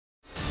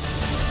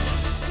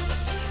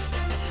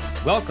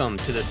Welcome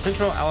to the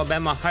Central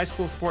Alabama High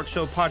School Sports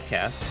Show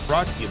podcast,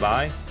 brought to you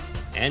by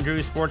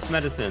Andrews Sports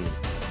Medicine,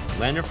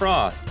 Landon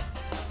Frost,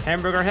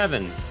 Hamburger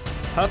Heaven,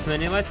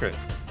 Huffman Electric,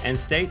 and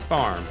State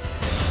Farm.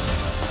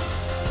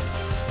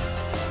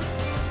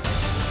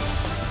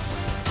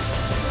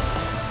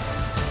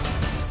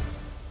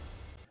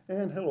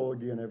 And hello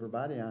again,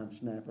 everybody. I'm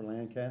Snapper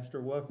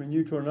Lancaster, welcoming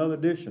you to another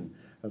edition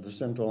of the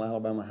Central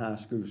Alabama High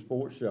School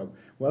Sports Show.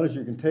 Well, as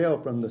you can tell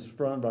from the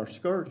front of our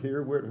skirt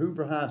here, we're at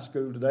Hoover High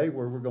School today,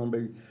 where we're going to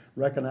be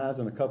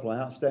recognizing a couple of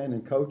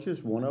outstanding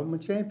coaches, one of them a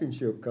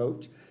championship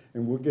coach,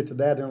 and we'll get to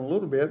that in a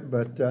little bit.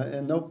 But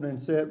in the opening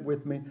set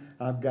with me,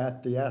 I've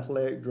got the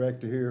athletic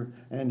director here,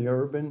 Andy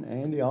Urban.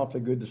 Andy,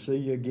 awfully good to see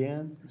you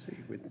again.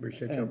 We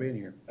appreciate y'all being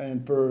here.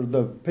 And for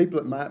the people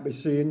that might be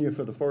seeing you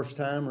for the first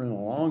time or in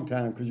a long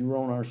time, because you were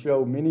on our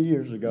show many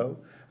years ago,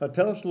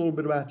 tell us a little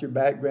bit about your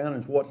background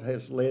and what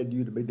has led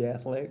you to be the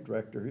athletic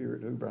director here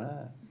at Hoover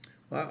High.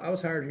 Well, I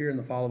was hired here in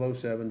the fall of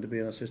 '07 to be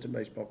an assistant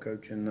baseball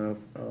coach and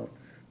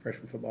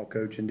freshman football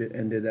coach, and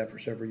did that for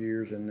several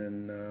years. And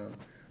then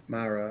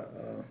Myra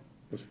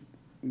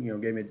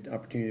gave me the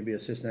opportunity to be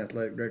assistant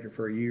athletic director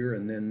for a year,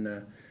 and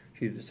then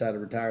she decided to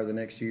retire the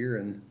next year,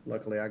 and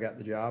luckily I got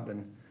the job,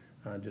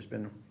 and just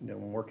been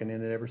working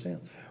in it ever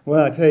since.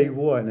 Well, I tell you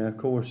what, now of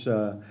course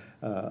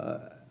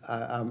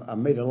I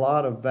meet a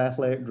lot of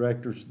athletic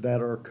directors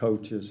that are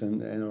coaches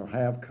and or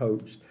have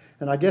coached.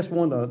 And I guess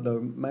one of the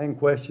main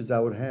questions I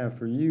would have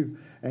for you,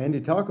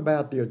 Andy, talk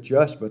about the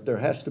adjustment. There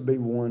has to be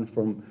one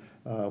from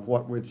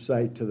what we'd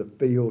say to the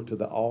field to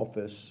the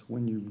office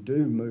when you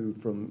do move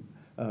from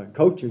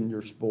coaching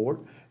your sport,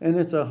 and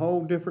it's a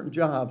whole different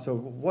job. So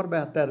what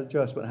about that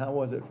adjustment? How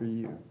was it for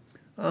you?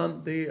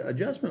 The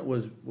adjustment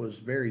was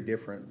very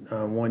different.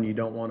 One, you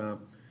don't want to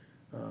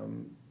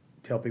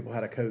tell people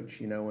how to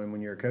coach, and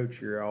when you're a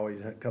coach, you're always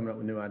coming up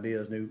with new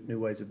ideas, new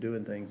ways of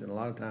doing things. And a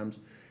lot of times,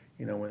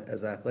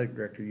 as an athletic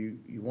director,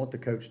 you want the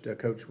coach to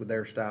coach with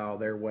their style,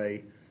 their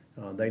way.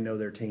 They know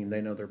their team,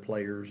 they know their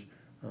players.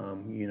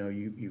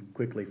 You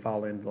quickly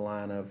fall into the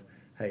line of,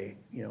 hey,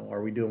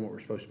 are we doing what we're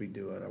supposed to be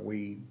doing? Are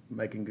we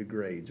making good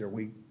grades? Are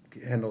we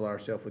handling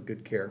ourselves with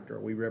good character?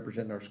 Are we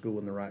representing our school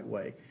in the right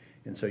way?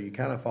 And so you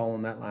kind of fall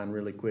in that line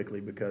really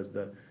quickly, because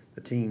the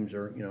teams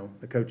are,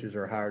 the coaches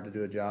are hired to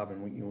do a job,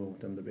 and you want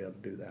them to be able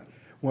to do that.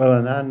 Well,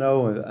 and I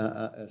know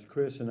as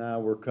Chris and I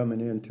were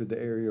coming into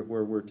the area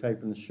where we're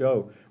taping the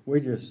show, we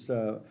just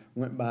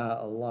went by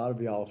a lot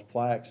of y'all's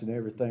plaques and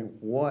everything.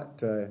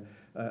 What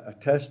a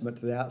testament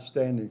to the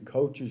outstanding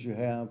coaches you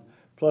have,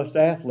 plus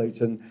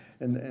athletes, and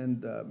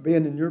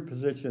being in your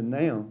position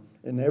now,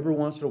 and every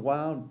once in a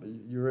while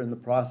you're in the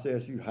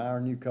process, you hire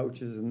new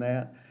coaches and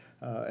that.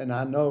 And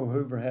I know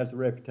Hoover has the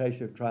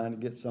reputation of trying to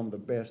get some of the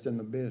best in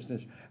the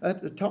business.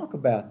 Talk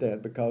about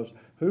that, because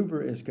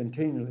Hoover is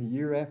continually,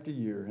 year after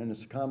year, and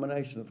it's a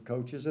combination of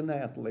coaches and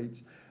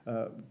athletes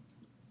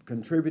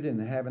contributing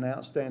and having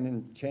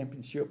outstanding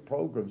championship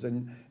programs.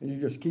 And you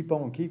just keep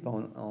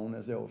on,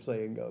 as the old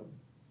saying goes.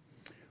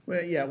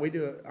 Well, yeah, we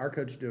do. Our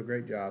coaches do a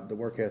great job. The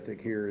work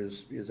ethic here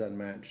is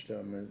unmatched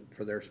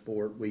for their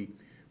sport. We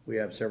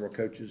have several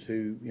coaches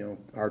who,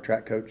 our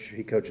track coach,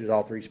 he coaches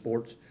all three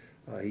sports.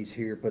 He's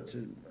here, puts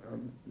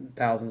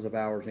thousands of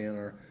hours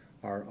in.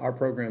 Our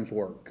programs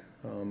work.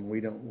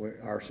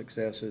 Our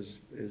success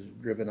is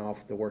driven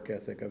off the work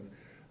ethic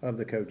of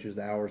the coaches,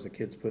 the hours the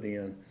kids put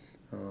in,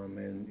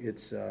 and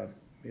it's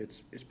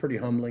pretty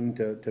humbling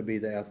to be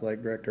the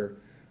athletic director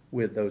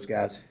with those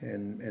guys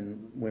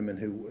and women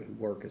who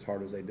work as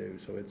hard as they do.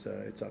 So it's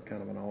a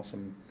kind of an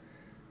awesome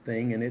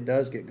thing, and it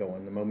does get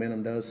going. The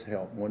momentum does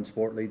help. One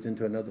sport leads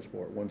into another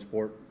sport. One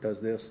sport does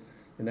this,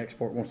 the next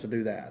sport wants to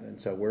do that, and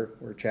so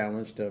we're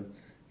challenged to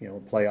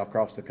play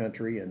across the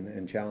country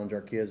and challenge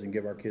our kids and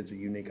give our kids a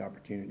unique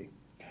opportunity.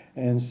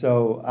 And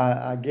so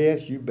I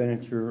guess you've been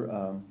at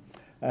your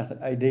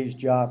AD's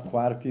job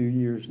quite a few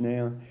years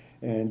now,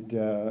 and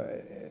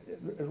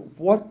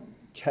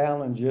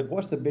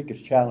what's the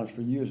biggest challenge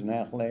for you as an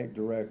athletic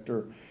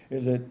director?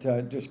 Is it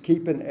just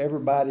keeping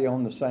everybody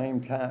on the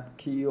same type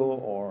keel,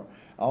 or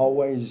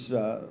always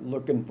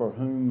looking for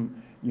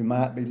whom you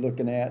might be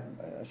looking at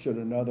should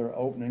another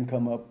opening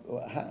come up?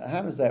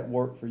 How does that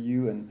work for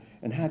you,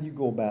 and how do you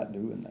go about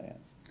doing that?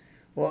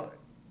 Well,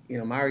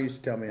 Myra used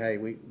to tell me,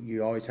 hey,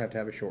 you always have to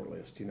have a short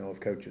list, of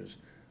coaches.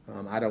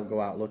 I don't go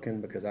out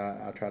looking, because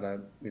I try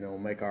to,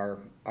 make our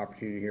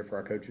opportunity here for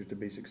our coaches to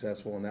be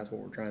successful, and that's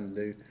what we're trying to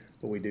do.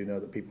 But we do know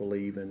that people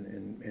leave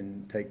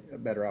and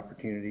take better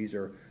opportunities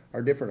or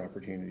different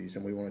opportunities,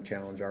 and we want to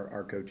challenge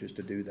our coaches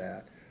to do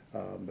that.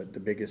 But the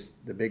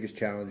biggest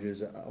challenge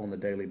is on a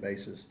daily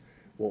basis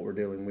what we're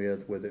dealing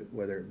with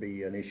whether it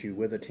be an issue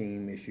with a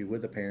team, issue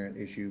with a parent,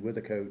 issue with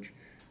a coach,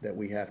 that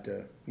we have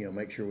to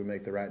make sure we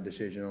make the right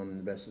decision on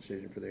the best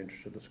decision for the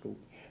interest of the school.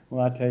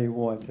 Well, I tell you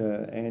what,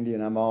 Andy,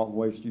 and I'm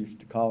always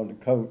used to calling the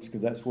coach,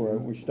 because that's where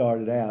we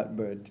started out,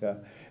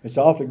 but it's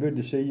awfully good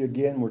to see you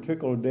again. We're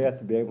tickled to death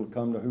to be able to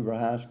come to Hoover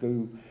High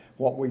School.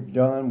 What we've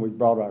done, we've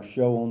brought our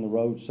show on the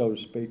road, so to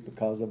speak,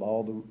 because of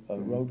all the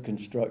road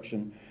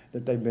construction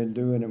that they've been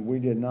doing, and we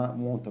did not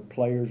want the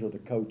players or the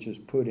coaches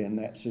put in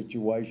that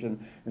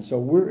situation. And so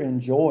we're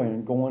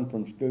enjoying going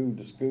from school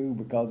to school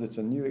because it's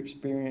a new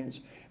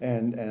experience,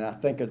 and I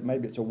think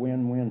maybe it's a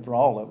win-win for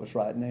all of us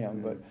right now.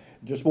 But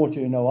just want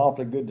you to know,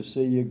 awfully good to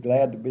see you.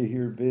 Glad to be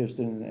here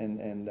visiting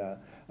and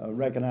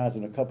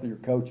recognizing a couple of your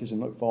coaches,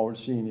 and look forward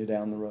to seeing you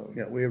down the road.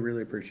 Yeah, we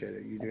really appreciate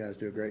it. You guys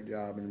do a great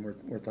job, and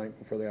we're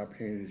thankful for the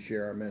opportunity to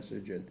share our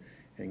message and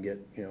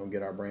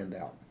get our brand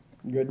out.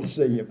 Good to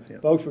see you. Yeah.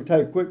 Folks, we'll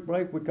take a quick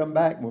break. We come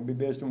back and we'll be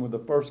visiting with the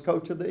first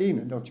coach of the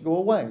evening. Don't you go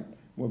away.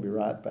 We'll be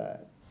right back.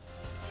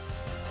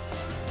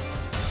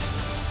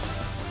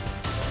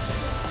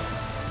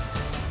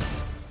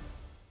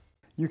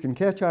 You can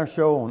catch our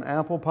show on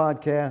Apple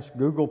Podcasts,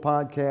 Google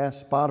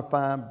Podcasts,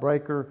 Spotify,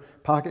 Breaker,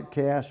 Pocket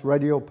Cast,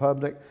 Radio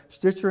Public,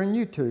 Stitcher, and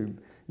YouTube.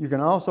 You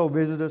can also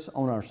visit us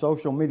on our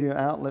social media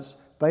outlets,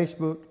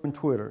 Facebook and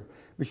Twitter.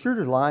 Be sure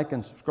to like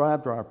and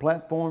subscribe to our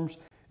platforms.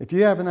 If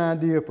you have an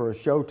idea for a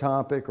show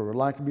topic or would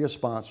like to be a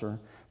sponsor,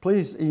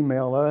 please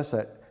email us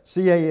at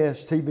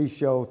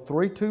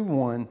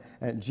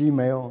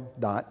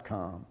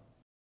castvshow321@gmail.com.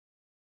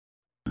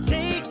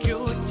 Take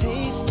your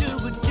taste to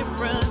a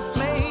different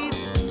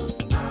place.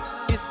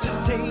 It's the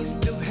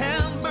taste of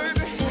hamburger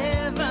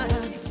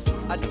heaven.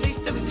 A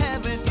taste of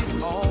heaven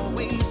is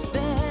always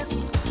best.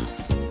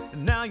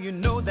 Now you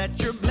know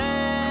that you're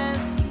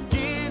blessed.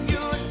 Give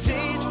your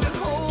taste a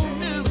whole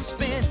new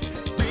spin.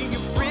 Bring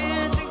your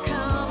friends and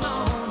come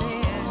on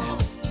in.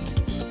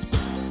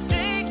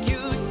 Take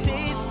your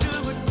taste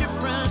to a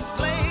different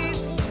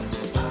place.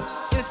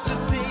 It's the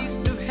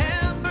taste of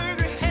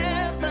hamburger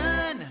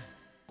heaven.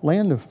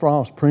 Land of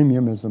Frost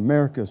Premium is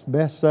America's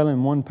best-selling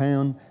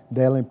 1-pound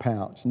deli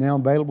pouch, now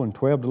available in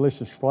 12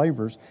 delicious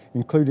flavors,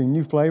 including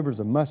new flavors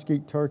of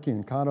mesquite turkey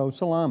and cotto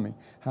salami.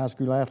 High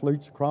school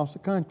athletes across the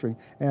country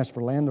ask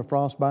for Land of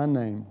Frost by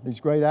name. These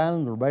great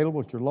items are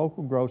available at your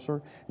local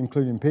grocer,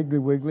 including Piggly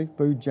Wiggly,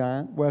 Food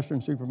Giant, Western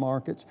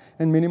supermarkets,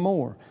 and many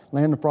more.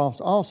 Land of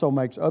Frost also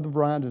makes other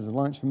varieties of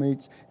lunch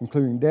meats,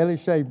 including deli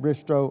shaved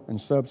bistro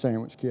and sub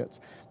sandwich kits.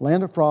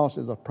 Land of Frost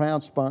is a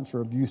proud sponsor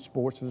of youth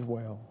sports as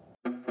well.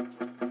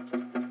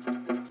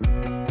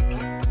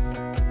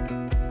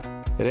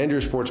 At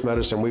Andrews Sports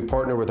Medicine, we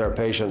partner with our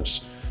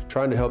patients,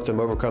 trying to help them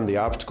overcome the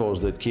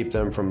obstacles that keep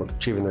them from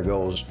achieving their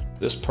goals.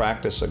 This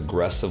practice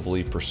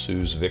aggressively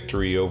pursues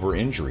victory over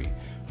injury,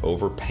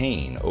 over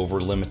pain, over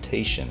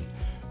limitation,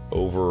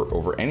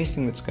 over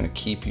anything that's going to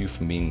keep you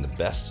from being the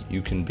best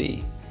you can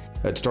be.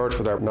 It starts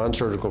with our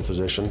non-surgical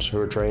physicians who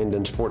are trained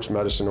in sports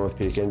medicine,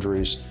 orthopedic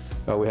injuries.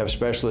 We have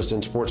specialists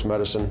in sports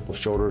medicine with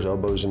shoulders,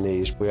 elbows, and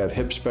knees. We have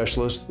hip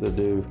specialists that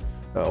do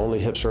only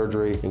hip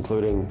surgery,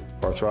 including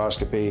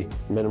arthroscopy,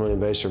 minimally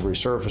invasive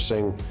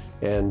resurfacing,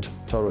 and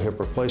total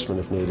hip replacement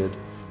if needed.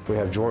 We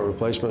have joint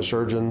replacement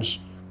surgeons.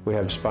 We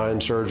have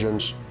spine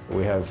surgeons.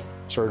 We have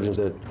surgeons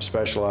that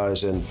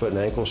specialize in foot and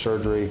ankle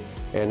surgery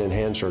and in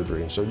hand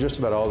surgery. So just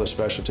about all the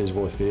specialties of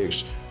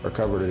orthopedics are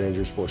covered at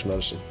Andrews Sports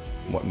Medicine.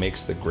 What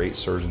makes the great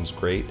surgeons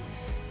great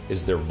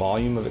is their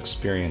volume of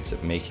experience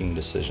at making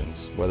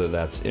decisions, whether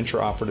that's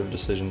intraoperative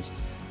decisions,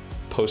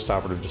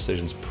 post-operative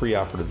decisions,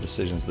 pre-operative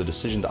decisions, the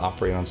decision to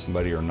operate on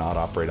somebody or not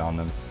operate on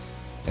them.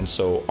 And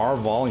so our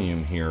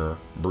volume here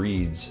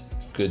breeds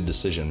good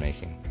decision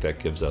making. That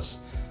gives us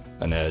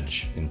an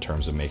edge in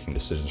terms of making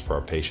decisions for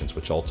our patients,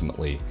 which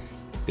ultimately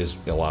is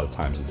a lot of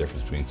times the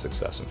difference between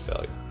success and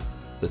failure.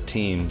 The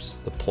teams,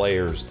 the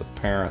players, the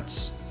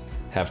parents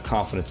have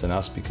confidence in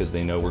us because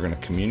they know we're going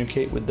to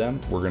communicate with them.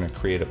 We're going to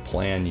create a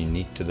plan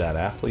unique to that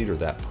athlete or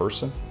that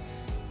person,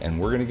 and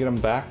we're going to get them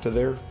back to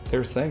their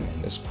thing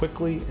and as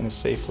quickly and as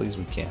safely as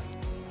we can.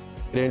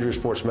 At Andrews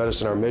Sports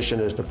Medicine, our mission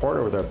is to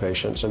partner with our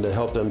patients and to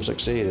help them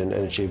succeed and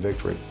achieve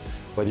victory.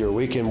 Whether you're a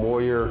weekend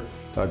warrior,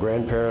 a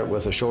grandparent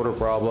with a shoulder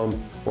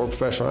problem, or a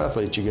professional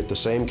athlete, you get the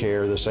same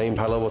care, the same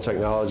high-level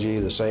technology,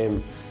 the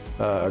same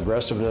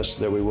aggressiveness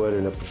that we would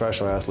in a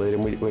professional athlete,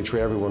 and we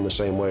treat everyone the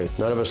same way.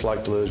 None of us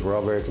like to lose. We're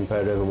all very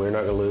competitive, and we're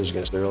not going to lose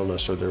against their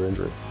illness or their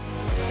injury.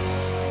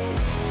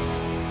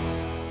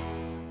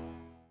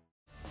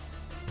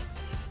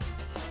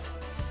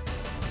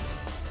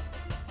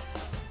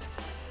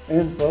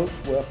 And folks,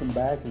 welcome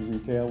back. As you can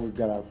tell, we've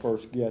got our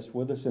first guest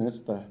with us, and it's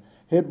the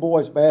head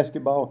boys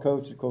basketball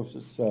coach. Of course,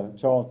 it's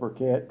Charles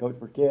Burkett. Coach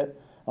Burkett,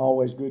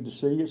 always good to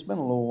see you. It's been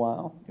a little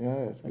while. Yeah,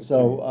 it's good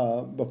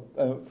So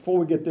before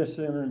we get this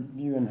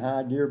interview in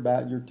high gear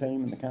about your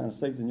team and the kind of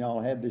season y'all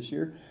had this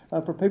year,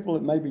 for people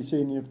that may be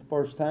seeing you for the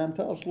first time,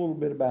 tell us a little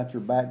bit about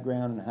your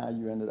background and how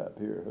you ended up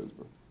here at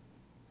Hoover.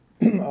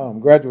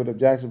 Graduate of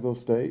Jacksonville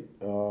State,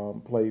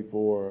 played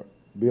for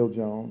Bill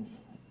Jones.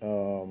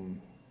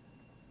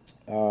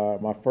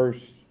 My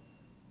first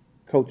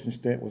coaching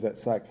stint was at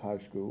Sachs High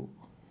School,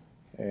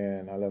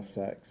 and I left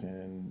Sachs,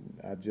 and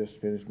I just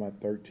finished my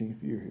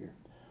 13th year here.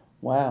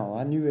 Wow,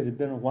 I knew it had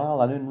been a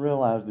while. I didn't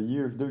realize the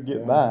years do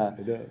get by.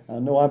 It does. I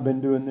know I've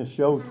been doing this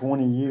show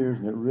 20 years,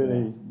 and it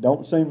really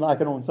don't seem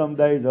like it on some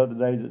days. Other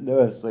days it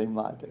does seem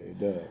like it. It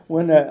does.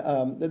 When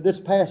this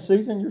past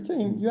season, your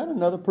team, you had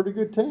another pretty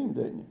good team,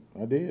 didn't you?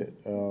 I did.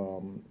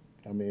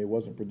 I mean, it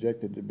wasn't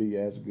projected to be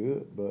as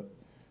good, but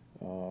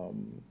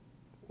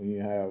when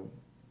you have,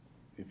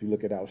 if you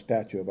look at our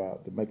stature of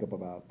the makeup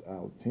of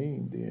our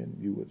team, then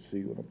you would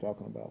see what I'm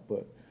talking about.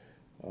 But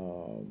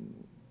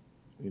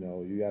you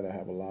know, you got to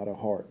have a lot of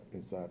heart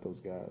inside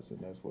those guys, and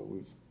that's what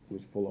was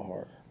full of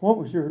heart. What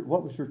was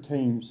your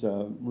team's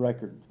final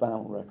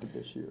record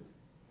this year?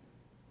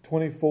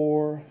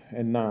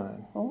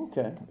 24-9. Oh,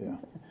 okay. Yeah.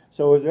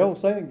 So as the old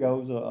saying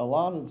goes, a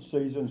lot of the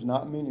seasons,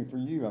 not many for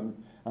you,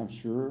 I'm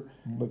sure,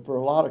 but for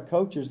a lot of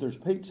coaches, there's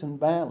peaks and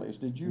valleys.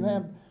 Did you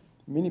have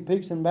many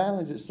peaks and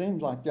valleys? It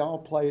seems like y'all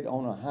played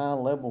on a high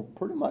level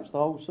pretty much the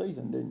whole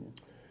season, didn't you?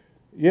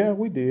 Yeah,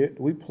 we did.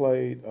 We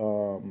played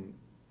a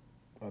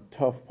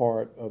tough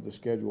part of the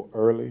schedule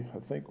early. I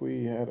think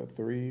we had a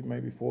 3,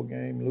 maybe 4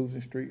 game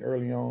losing streak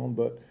early on,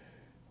 but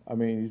I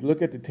mean, you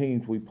look at the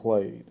teams we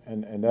played,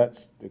 and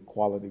that's the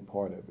quality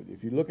part of it.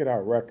 If you look at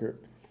our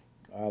record,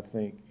 I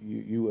think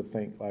you would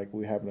think like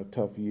we're having a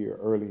tough year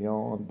early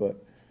on,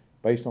 but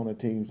based on the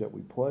teams that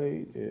we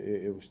played,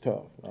 it was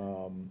tough.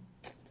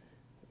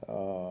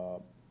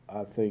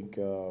 I think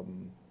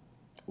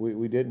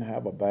we didn't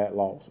have a bad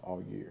loss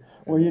all year.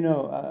 Well, you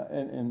know,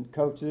 and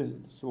Coach, this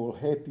will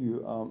help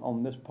you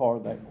on this part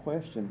of that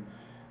question.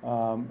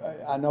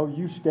 I know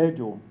you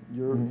schedule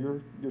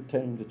your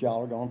teams that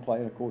y'all are going to play,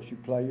 and of course you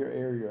play your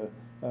area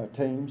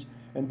teams,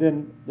 and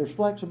then there's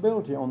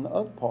flexibility on the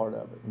other part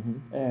of it.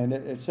 And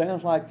it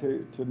sounds like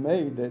to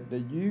me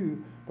that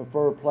you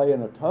prefer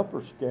playing a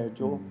tougher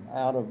schedule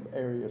out of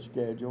area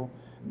schedule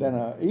than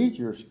an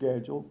easier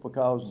schedule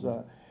because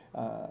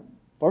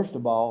first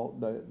of all,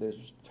 the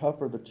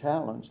tougher the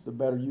challenge, the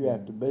better you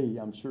have to be.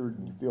 I'm sure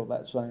you feel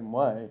that same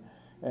way.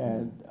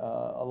 And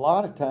a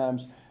lot of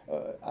times,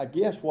 I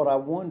guess what I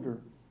wonder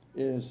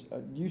is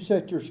you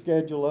set your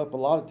schedule up. A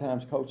lot of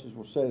times coaches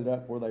will set it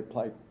up where they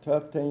play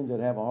tough teams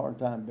that have a hard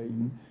time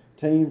beating,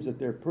 teams that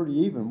they're pretty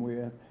even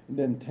with, and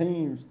then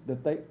teams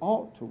that they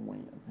ought to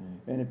win.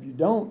 And if you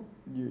don't,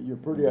 you're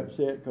pretty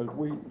upset because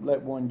we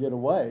let one get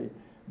away.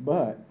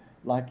 But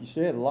like you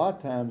said, a lot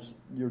of times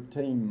your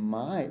team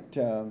might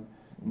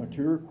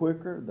mature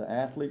quicker. The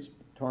athletes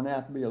turn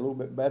out to be a little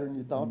bit better than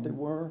you thought they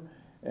were.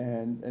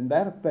 And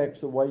that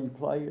affects the way you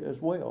play as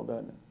well,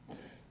 doesn't it?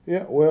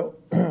 Yeah, well,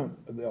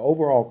 the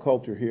overall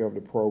culture here of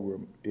the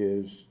program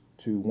is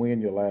to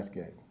win your last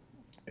game.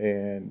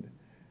 And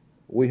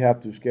we have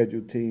to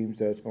schedule teams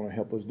that's going to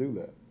help us do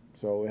that.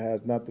 So it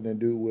has nothing to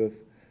do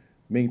with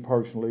me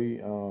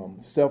personally.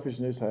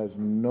 Selfishness has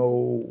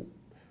no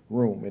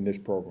room in this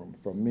program.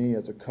 For me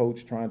as a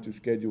coach trying to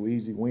schedule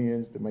easy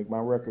wins to make my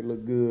record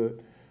look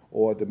good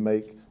or to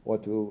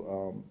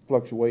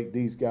fluctuate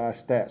these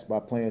guys' stats by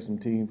playing some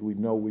teams we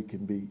know we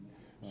can beat.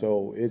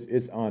 So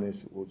it's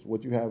honest.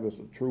 What you have is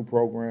a true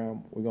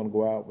program. We're going to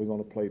go out. We're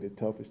going to play the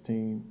toughest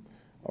team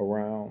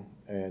around,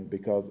 and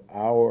because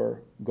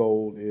our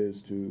goal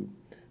is to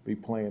be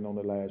playing on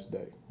the last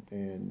day,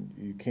 and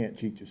you can't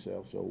cheat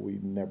yourself. So we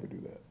never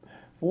do that.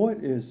 What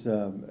is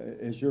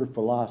your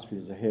philosophy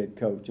as a head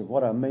coach? And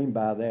what I mean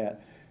by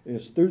that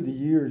is through the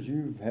years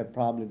you have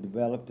probably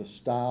developed a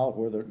style,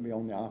 whether it be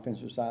on the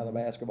offensive side of the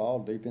basketball,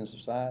 defensive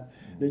side,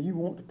 that you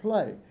want to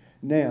play.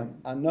 Now,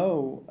 I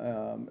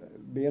know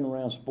being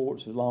around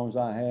sports as long as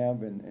I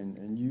have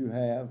and you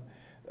have,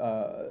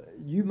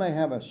 you may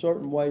have a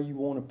certain way you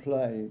want to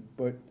play,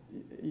 but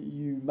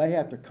you may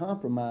have to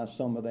compromise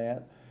some of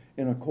that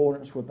in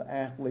accordance with the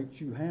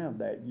athletes you have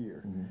that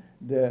year.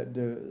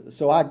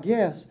 So I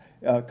guess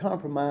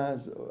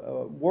compromise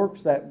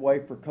works that way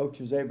for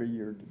coaches every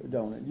year,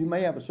 don't it? You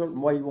may have a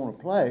certain way you want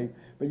to play,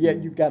 but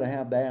yet you've got to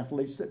have the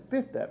athletes that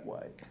fit that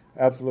way.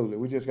 Absolutely.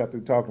 We just got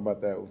through talking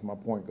about that with my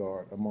point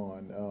guard,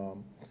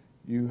 Amon.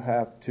 You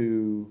have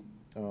to,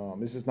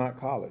 this is not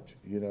college,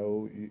 you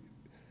know,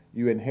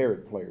 you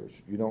inherit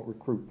players, you don't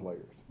recruit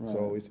players. Right.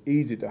 So it's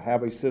easy to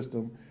have a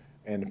system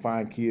and to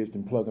find kids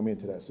and plug them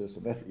into that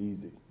system. That's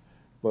easy.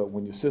 But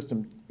when your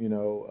system, you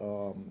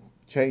know,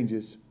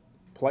 changes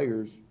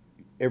players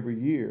every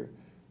year,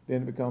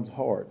 then it becomes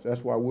hard.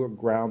 That's why we're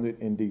grounded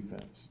in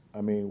defense.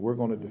 I mean, we're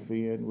going to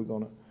defend. We're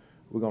going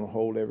to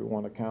hold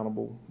everyone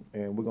accountable,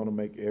 and we're going to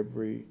make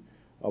every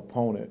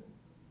opponent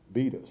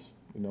beat us.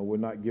 You know, we're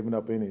not giving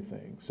up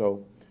anything.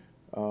 So,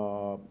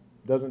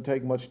 doesn't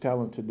take much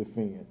talent to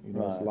defend. You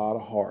know, It's a lot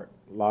of heart,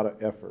 a lot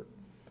of effort.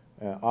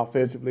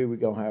 Offensively, we're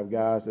going to have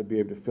guys that be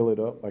able to fill it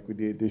up like we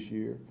did this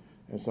year,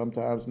 and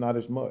sometimes not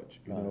as much.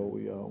 You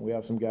know, we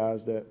have some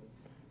guys that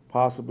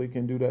possibly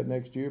can do that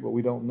next year, but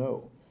we don't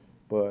know.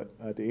 But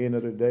at the end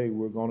of the day,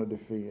 we're going to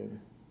defend.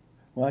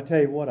 Well, I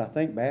tell you what, I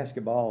think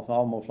basketball is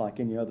almost like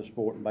any other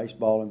sport, and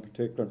baseball in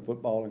particular, and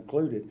football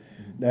included,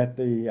 that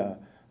the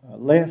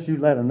less you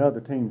let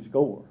another team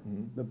score,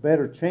 the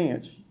better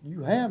chance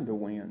you have to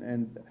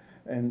win.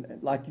 And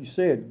like you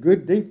said,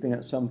 good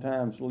defense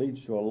sometimes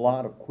leads to a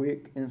lot of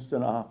quick,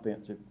 instant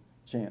offensive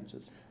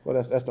chances.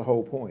 Well, that's the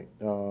whole point.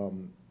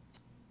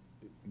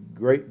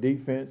 Great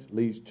defense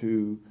leads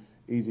to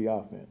easy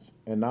offense.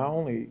 And not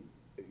only,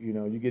 you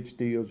know, you get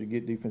steals, you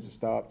get defensive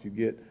stops, you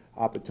get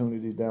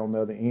opportunities down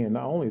the other end.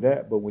 Not only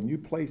that, but when you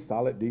play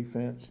solid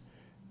defense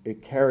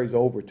it carries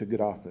over to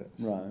good offense.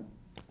 Right.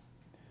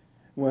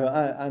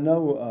 Well, I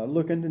know,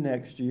 looking to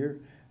next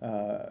year,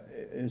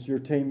 is your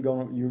team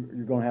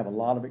you're going to have a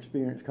lot of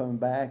experience coming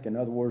back? In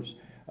other words,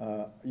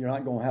 you're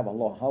not going to have a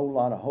whole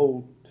lot of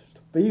holes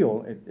to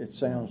fill, it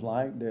sounds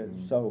like. That.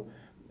 So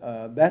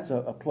that's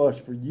a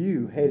plus for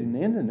you heading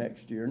into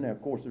next year. Now,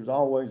 of course, there's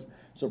always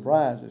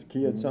surprises.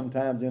 Kids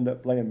sometimes end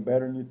up playing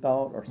better than you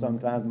thought, or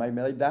sometimes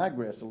maybe they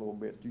digress a little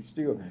bit.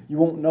 You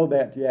won't know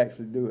that till you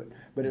actually do it.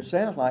 But it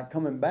sounds like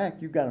coming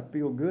back, you've got to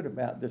feel good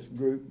about this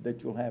group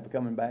that you'll have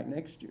coming back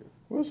next year.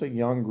 Well, it's a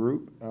young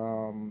group.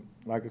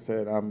 Like I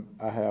said,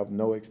 I have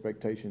no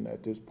expectation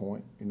at this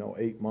point.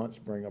 8 months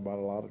bring about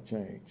a lot of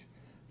change.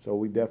 So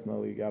we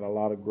definitely got a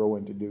lot of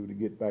growing to do to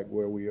get back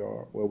where we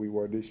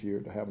were this year,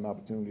 to have an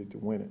opportunity to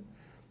win it.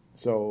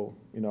 So,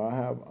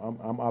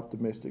 I'm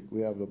optimistic.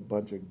 We have a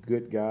bunch of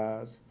good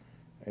guys,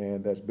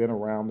 and that's been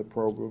around the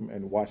program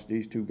and watched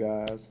these two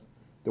guys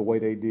the way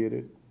they did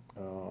it.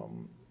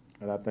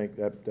 And I think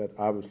that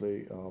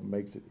obviously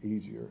makes it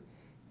easier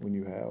when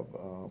you have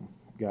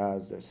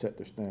guys that set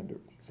the standard,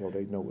 so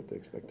they know what the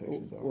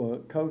expectations are. Well,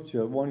 Coach,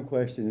 one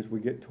question as we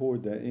get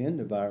toward the end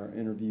of our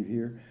interview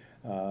here.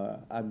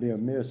 I'd be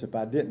amiss if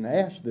I didn't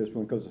ask this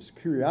one, because it's a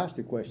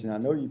curiosity question. I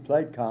know you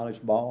played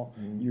college ball.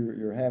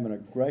 You're having a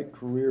great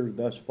career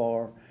thus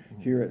far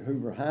here at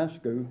Hoover High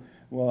School.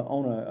 Well,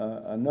 on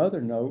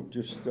another note,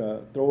 just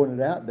throwing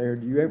it out there,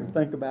 do you ever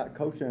think about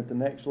coaching at the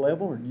next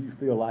level, or do you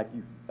feel like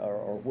you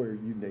are where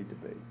you need to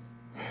be?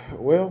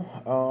 Well,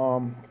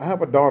 I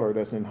have a daughter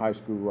that's in high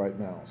school right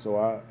now,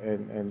 so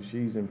and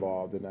she's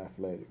involved in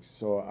athletics.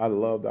 So I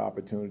love the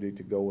opportunity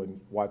to go and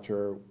watch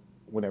her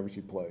whenever she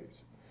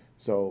plays.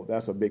 So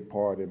that's a big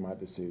part in my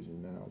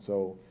decision now.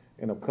 So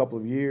in a couple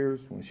of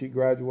years, when she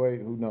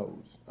graduates, who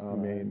knows?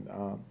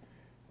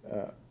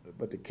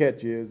 But the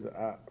catch is,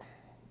 I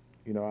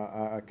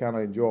kind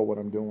of enjoy what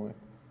I'm doing,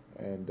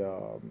 and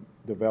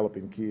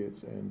developing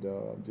kids, and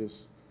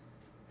just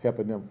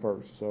helping them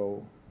first.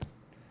 So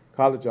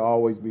college will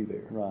always be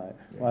there. Right.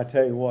 Yeah. Well, I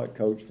tell you what,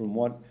 Coach, from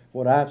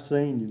what I've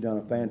seen, you've done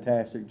a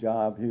fantastic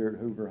job here at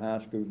Hoover High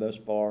School thus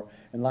far.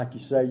 And like you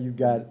say, you've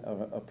got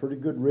a pretty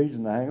good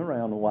reason to hang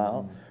around a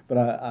while. But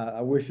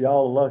I wish you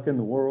all the luck in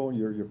the world.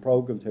 Your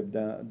programs have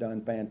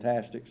done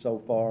fantastic so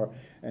far.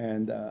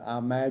 And I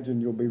imagine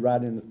you'll be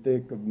right in the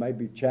thick of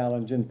maybe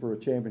challenging for a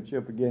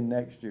championship again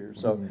next year.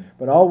 So,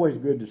 but always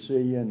good to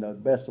see you,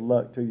 and best of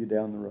luck to you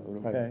down the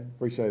road, okay? Hey,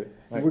 appreciate it.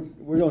 Thanks.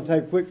 We're going to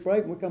take a quick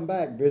break. We'll come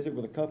back, visit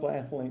with a couple of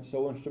athletes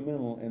so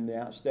instrumental in the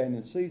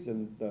outstanding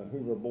season the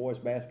Hoover boys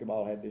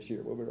basketball had this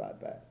year. We'll be right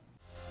back.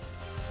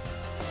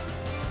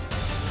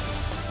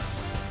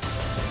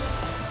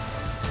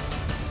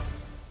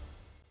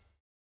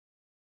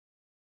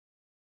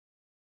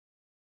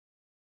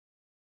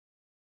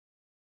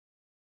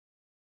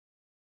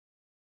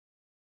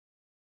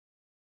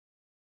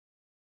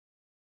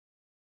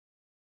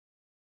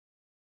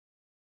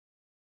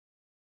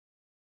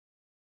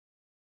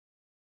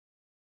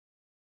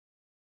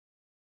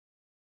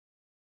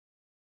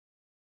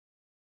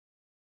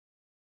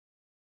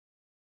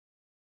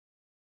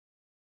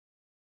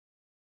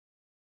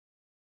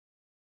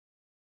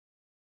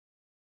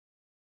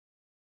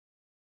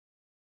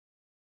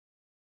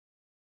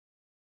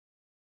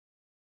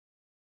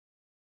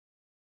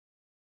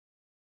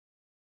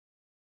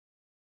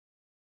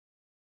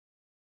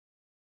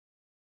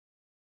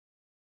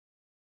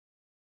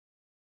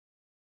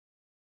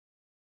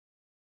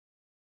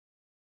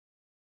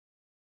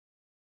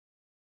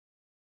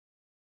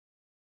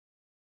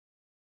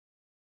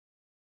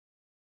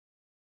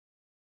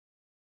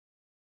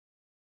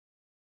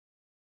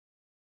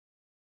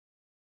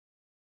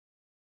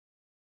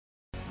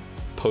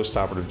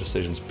 Post-operative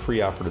decisions,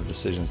 pre-operative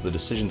decisions, the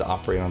decision to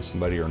operate on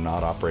somebody or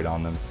not operate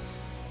on them.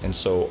 And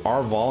so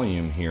our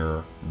volume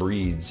here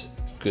breeds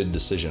good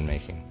decision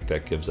making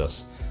that gives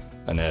us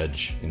an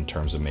edge in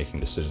terms of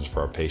making decisions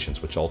for our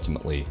patients, which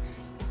ultimately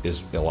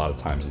is a lot of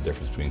times the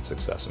difference between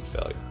success and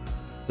failure.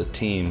 The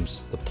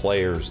teams, the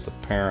players, the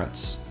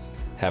parents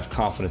have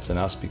confidence in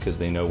us because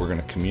they know we're going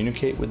to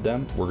communicate with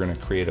them, we're going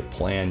to create a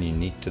plan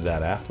unique to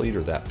that athlete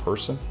or that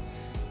person,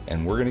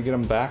 and we're going to get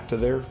them back to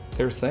their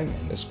thing,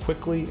 and as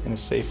quickly and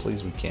as safely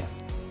as we can.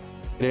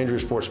 At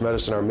Andrews Sports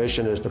Medicine, our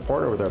mission is to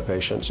partner with our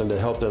patients and to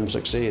help them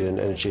succeed and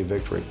achieve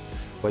victory.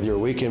 Whether you're a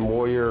weekend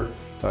warrior,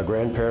 a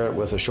grandparent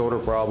with a shoulder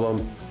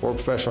problem, or a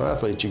professional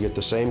athlete, you get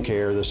the same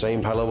care, the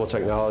same high-level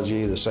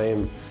technology, the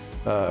same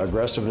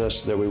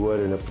aggressiveness that we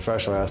would in a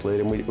professional athlete,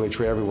 and we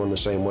treat everyone the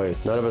same way.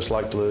 None of us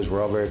like to lose.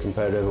 We're all very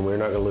competitive, and we're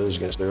not going to lose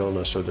against their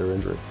illness or their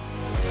injury.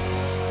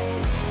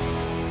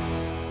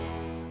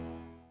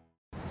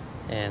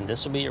 And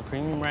this will be your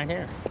premium right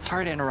here.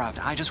 Sorry to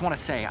interrupt. I just want to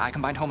say, I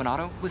combined home and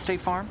auto with State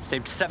Farm.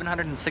 Saved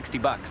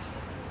 $760.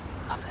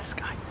 Love this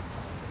guy.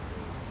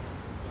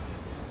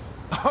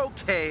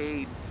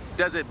 Okay,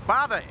 does it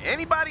bother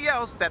anybody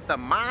else that the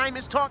mime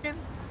is talking?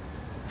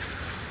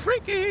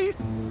 Freaky.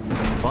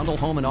 Bundle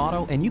home and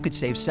auto, and you could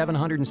save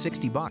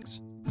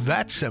 $760.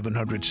 That's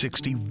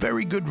 760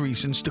 very good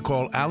reasons to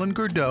call Alan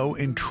Gurdeau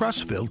in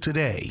Trussville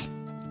today.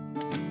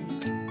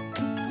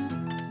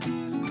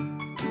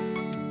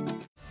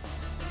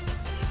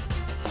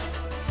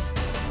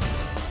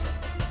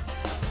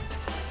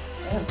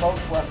 Again,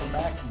 folks, welcome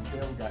back.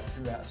 We've got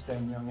two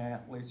outstanding young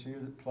athletes here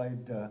that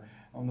played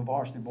on the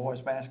varsity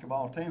boys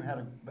basketball team. Had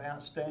an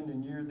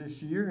outstanding year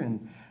this year,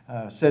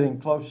 and sitting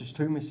closest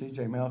to me,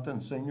 C.J.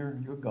 Melton, senior,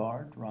 your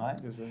guard, right?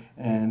 Yes, sir.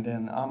 And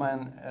then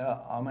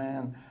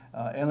Aman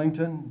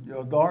Ellington,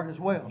 your guard as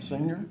well,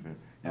 senior. Yes, sir.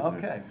 Yes,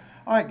 Okay. sir.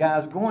 All right,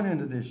 guys, going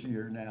into this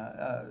year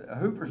now,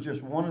 Hooper's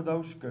just one of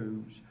those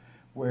schools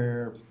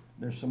where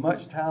there's so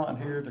much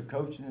talent here, the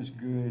coaching is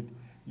good.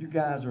 You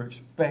guys are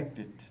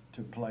expected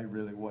to play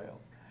really well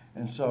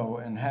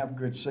and have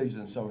good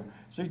seasons. So,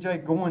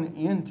 CJ, going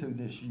into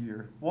this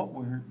year, what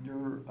were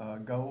your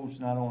goals,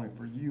 not only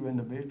for you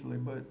individually,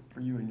 but for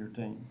you and your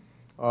team?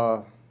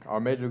 Our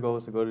major goal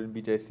is to go to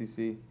the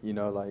BJCC. You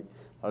know, like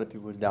a lot of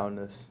people doubting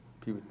us.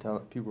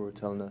 People were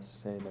telling us,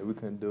 saying that we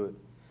couldn't do it.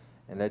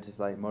 And that just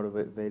like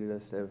motivated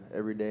us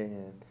every day.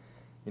 And,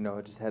 you know,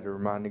 I just had to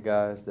remind the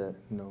guys that,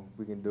 you know,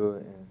 we can do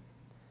it and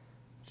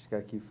just got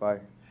to keep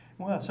fighting.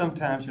 Well,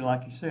 sometimes,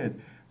 like you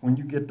said, when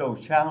you get those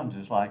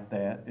challenges like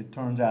that, it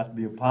turns out to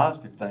be a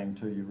positive thing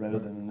to you rather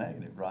than a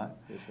negative, right?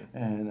 Yes, sir.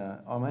 And,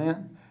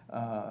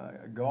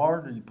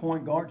 guard, are you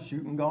point guard,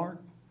 shooting guard?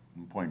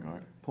 Point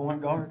guard.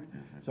 Point guard?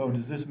 Yes, sir. So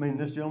does this mean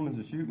this gentleman's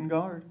a shooting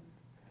guard?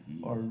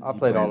 I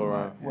played all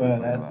around.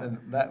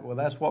 Well,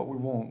 that's what we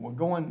want. We're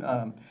going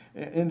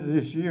into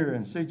this year,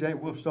 and CJ,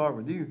 we'll start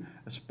with you,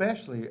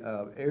 especially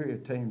area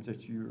teams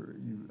that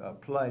you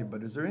play.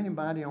 But is there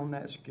anybody on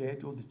that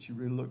schedule that you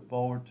really look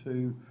forward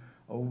to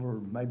over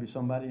maybe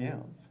somebody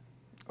else?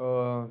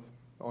 On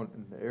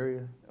the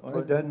area. Well,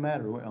 it doesn't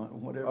matter.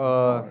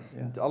 Whatever.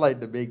 I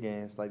like the big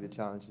games, like the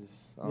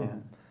challenges. Yeah.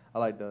 I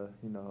like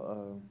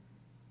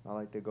I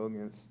like to go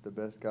against the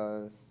best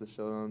guys to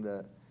show them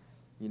that,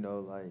 you know,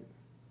 like,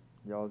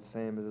 y'all the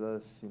same as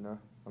us, you know.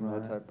 I'm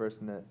that type of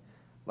person that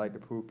like to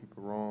prove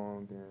people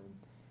wrong and,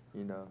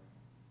 you know,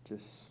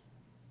 just,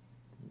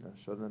 you know,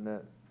 show them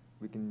that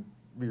we can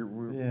we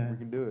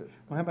can do it.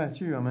 Well, how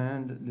about you,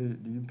 man?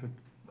 Do you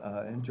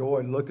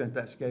enjoy looking at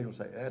that schedule and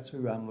say, that's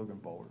who I'm looking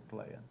forward to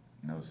playing?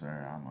 No,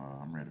 sir.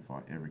 I'm ready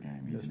for every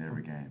game, each and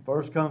every game.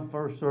 First come,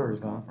 first serve.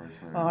 First come, first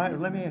serve. All right,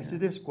 let me ask you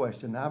this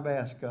question. I've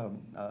asked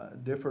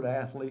different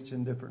athletes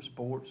in different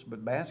sports,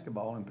 but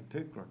basketball in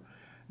particular.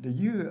 Do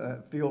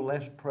you feel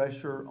less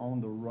pressure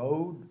on the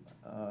road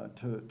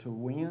to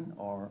win,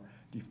 or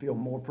do you feel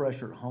more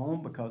pressure at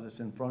home because it's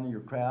in front of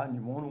your crowd and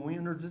you want to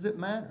win, or does it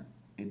matter?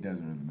 It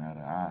doesn't really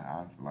matter.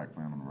 I like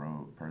playing on the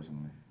road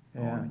personally.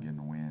 Going and getting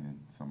a win in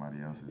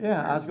somebody else's.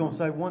 Yeah, I was going to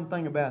say one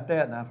thing about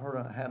that, and I've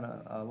had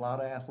a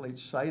lot of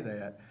athletes say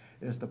that,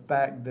 is the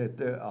fact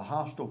that a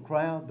hostile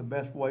crowd, the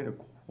best way to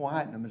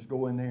quieten them is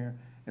go in there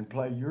and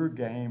play your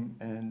game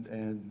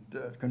and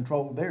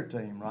control their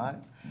team, right?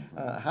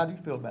 How do you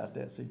feel about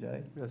that,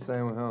 CJ? Yeah,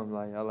 same with him.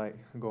 Like, I like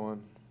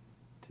going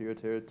to your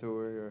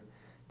territory or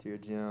to your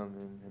gym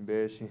and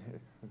embarrass you.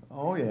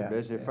 Oh, yeah.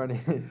 Embarrass you in front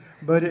of you.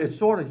 But it's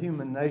sort of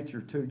human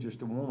nature, too, just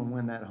to want to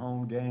win that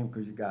home game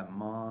because you got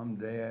mom,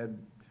 dad,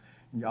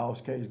 in y'all's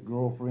case,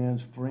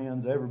 girlfriends,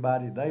 friends,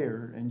 everybody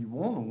there, and you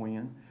want to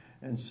win.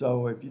 And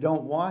so if you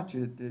don't watch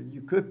it,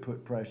 you could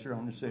put pressure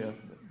on yourself.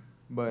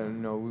 But you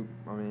know,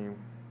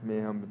 me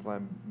and him been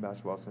playing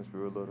basketball since we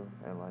were little,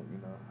 and like, you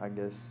know, I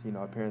guess, you know,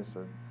 our parents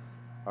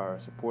our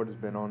support has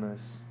been on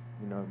us,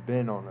 you know,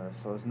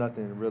 so it's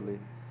nothing really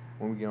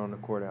when we get on the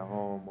court at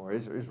home, or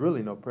it's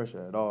really no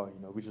pressure at all. You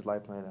know, we just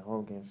like playing at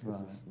home games because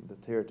it's the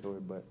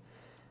territory, but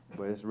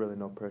it's really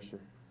no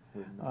pressure.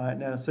 All right,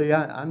 now see,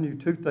 I knew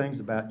two things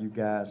about you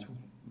guys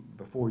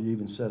before you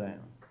even sat down.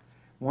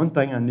 One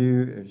thing I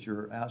knew is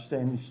you're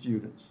outstanding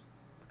students,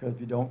 because if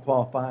you don't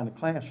qualify in the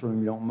classroom,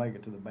 you don't make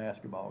it to the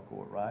basketball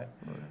court, right?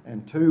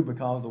 And two,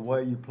 because of the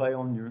way you play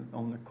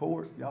on the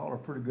court, y'all are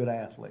pretty good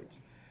athletes.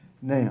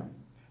 Now,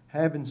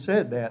 having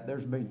said that,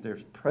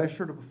 there's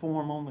pressure to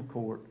perform on the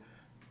court,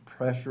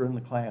 pressure in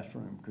the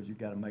classroom, because you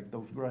got to make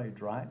those grades,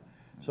 right?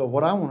 So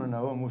what I want to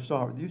know, and we'll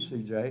start with you,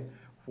 CJ,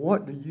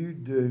 what do you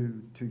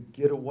do to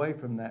get away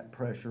from that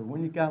pressure?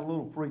 When you got a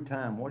little free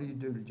time, what do you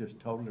do to just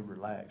totally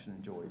relax and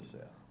enjoy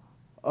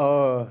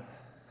yourself?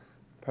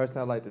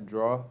 Personally, I like to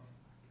draw,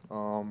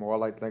 or I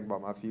like to think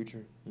about my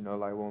future. You know,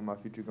 like what my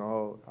future gonna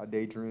hold. I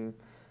daydream.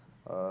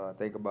 I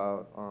think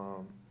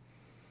about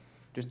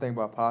just think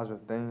about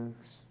positive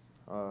things.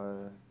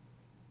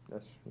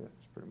 That's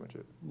pretty much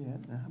it. Yeah.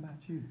 Now, how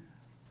about you?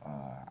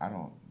 I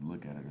don't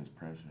look at it as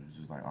pressure. It's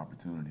just like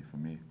opportunity for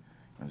me.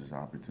 It's just an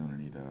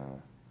opportunity to,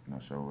 you know,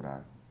 show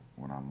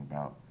what I'm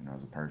about, you know,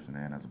 as a person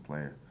and as a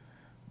player.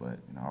 But,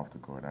 you know, off the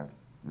court, I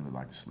really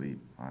like to sleep,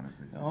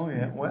 honestly. Oh,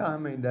 yeah. Well, I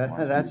mean,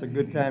 that's a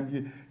good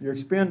time. You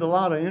expend a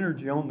lot of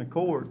energy on the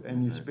court,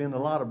 and you spend a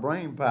lot of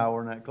brain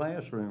power in that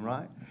classroom,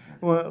 right?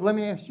 Well, let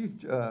me ask you,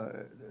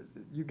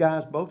 you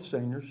guys both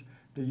seniors,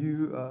 do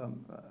you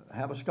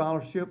have a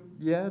scholarship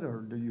yet,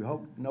 or do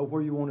you know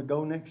where you want to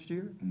go next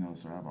year? No,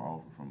 sir. I have an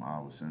offer from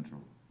Iowa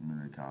Central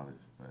Community College,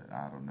 but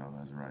I don't know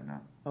as of right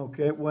now.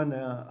 Okay. Well,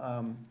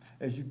 now,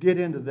 as you get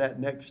into that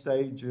next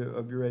stage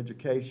of your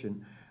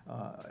education,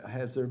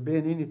 has there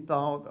been any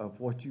thought of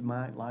what you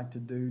might like to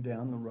do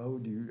down the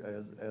road? Do you,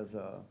 as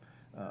a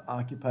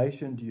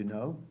occupation, do you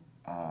know?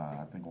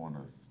 I think I want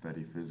to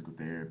study physical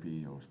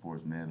therapy or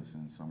sports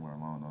medicine, somewhere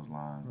along those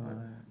lines, but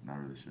not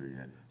really sure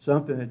yet.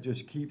 Something that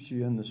just keeps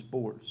you in the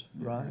sports,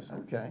 Yeah, right? yes, sir.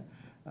 Okay.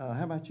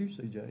 How about you,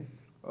 CJ?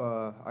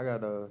 I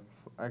got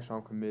actually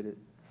I'm committed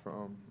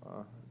to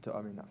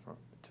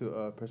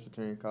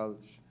Presbyterian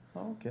College.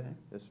 Okay.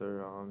 Yes,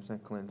 sir. It's in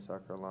Clinton,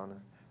 South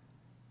Carolina.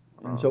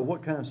 And so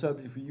what kind of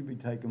subject will you be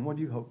taking? What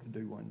do you hope to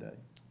do one day?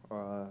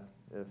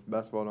 If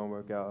basketball don't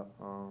work out,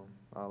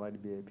 I'd like to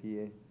be a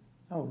PA.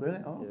 Oh, really?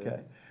 Oh, Yeah.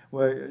 okay.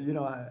 Well, you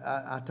know,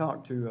 I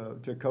talk to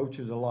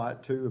coaches a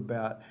lot too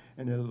about,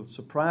 and it'll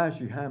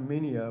surprise you how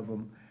many of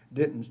them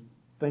didn't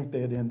think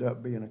they'd end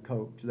up being a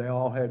coach. They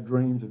all had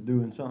dreams of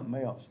doing something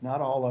else.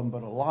 Not all of them,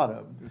 but a lot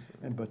of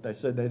them. But they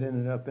said they'd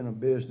ended up in a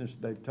business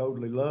they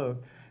totally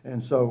loved.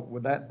 And so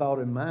with that thought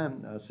in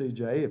mind,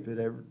 CJ, if it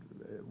ever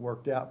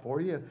worked out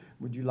for you,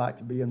 would you like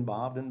to be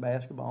involved in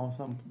basketball in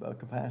some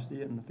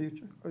capacity in the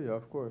future? Oh yeah,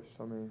 of course.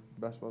 I mean,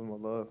 basketball is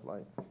my love.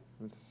 Like,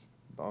 it's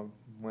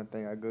one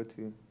thing I go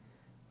to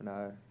when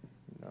I,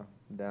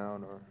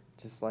 down or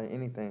just like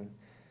anything.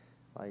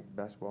 Like,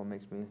 basketball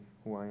makes me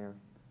who I am.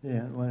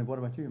 Yeah. Well, what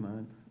about you,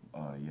 man?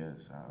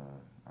 Yes,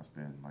 I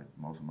spend like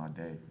most of my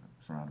day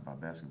surrounded by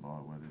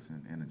basketball, whether it's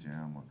in the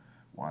gym or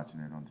watching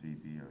it on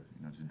TV or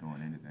just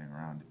doing anything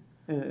around it.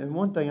 And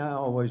one thing I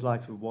always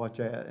like to watch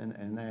at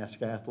and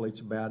ask athletes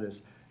about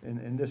is,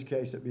 in this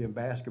case, it being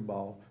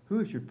basketball, who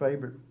is your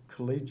favorite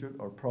collegiate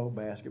or pro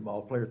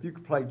basketball player? If you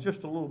could play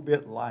just a little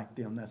bit like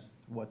them, that's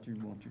what you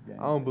want your game.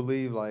 I don't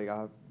believe like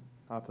I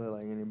play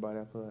like anybody.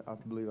 I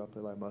believe I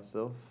play like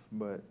myself,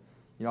 but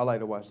I like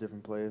to watch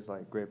different players,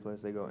 like great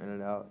players. They go in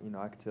and out.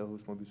 I can tell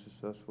who's going to be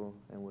successful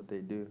and what they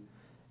do.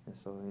 And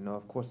so,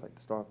 of course, like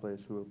the star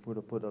players who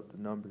will put up the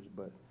numbers,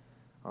 but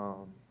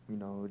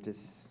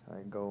just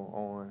I go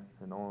on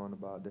and on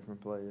about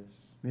different players.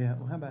 Yeah.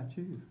 Well, how about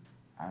you?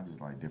 I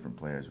just like different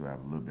players who have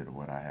a little bit of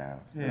what I have.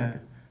 Yeah.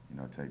 That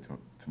I could, take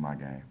to my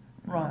game.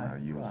 Right.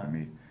 For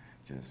me,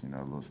 just a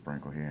little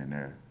sprinkle here and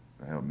there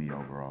to help me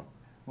overall.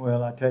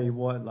 Well, I tell you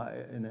what, like,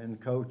 and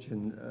coach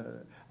and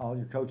all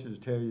your coaches will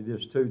tell you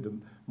this too, the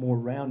more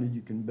rounded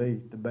you can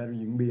be, the better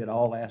you can be at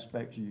all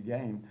aspects of your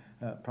game,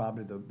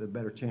 probably the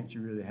better chance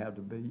you really have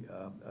to be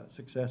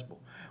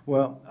successful.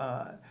 Well,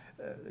 a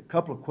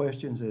couple of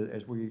questions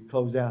as we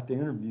close out the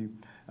interview.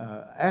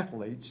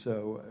 Athletes,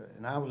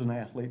 and I was an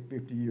athlete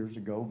 50 years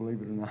ago,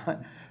 believe it or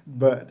not,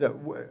 but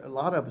a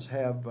lot of us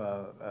have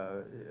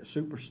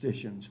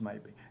superstitions,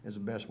 maybe, is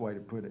the best way to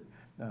put it.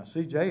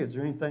 CJ, is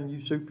there anything you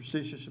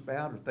superstitious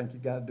about or think you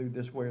got to do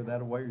this way or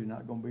that way or you're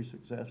not going to be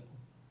successful?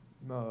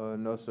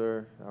 No,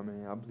 sir. I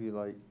mean, I believe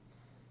like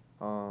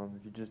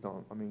if you just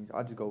don't,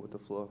 I just go with the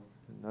flow.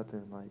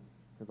 Nothing like,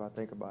 if I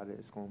think about it,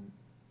 it's going to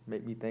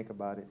make me think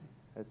about it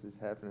as it's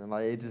happening.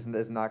 Like, it's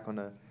not going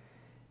to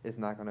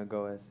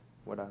go as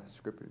what I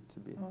scripted it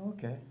to be. Oh,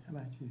 okay. How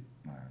about you?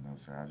 No,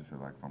 sir. I just feel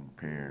like if I'm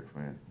prepared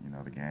for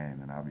the game,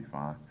 then I'll be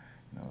fine.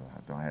 I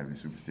don't have any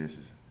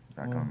superstitions. If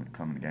I come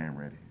in the game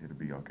ready, it'll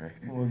be okay.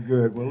 Well,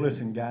 good. Well,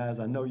 listen, guys,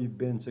 I know you've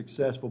been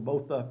successful.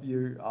 Both of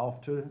you off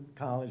to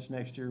college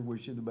next year.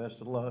 Wish you the best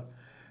of luck.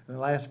 And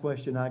the last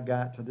question I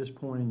got to this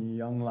point in your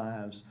young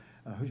lives,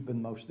 who's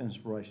been the most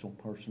inspirational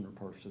person or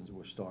persons?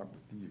 We'll start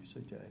with you,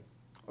 CJ.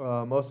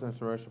 Most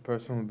inspirational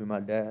person would be my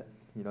dad.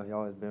 He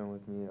always been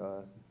with me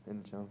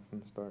in the gym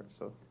from the start.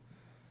 So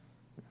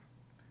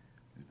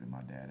it's been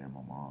my dad and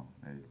my mom.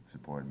 They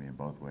supported me in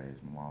both ways.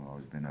 My mom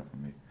always been there for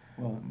me.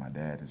 Well, my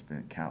dad has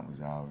spent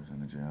countless hours in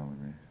the gym with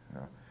me.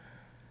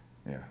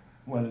 Yeah.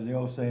 Well, as the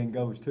old saying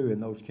goes, too,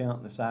 and those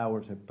countless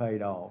hours have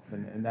paid off,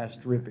 and that's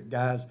terrific.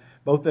 Guys,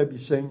 both of you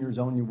seniors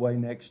on your way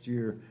next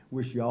year,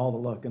 wish you all the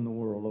luck in the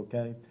world,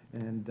 okay?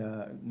 And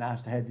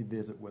nice to have you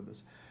visit with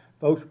us.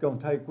 Folks, we're going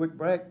to take a quick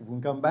break. When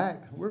we come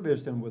back, we're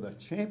visiting with a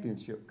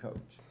championship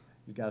coach.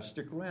 You got to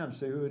stick around and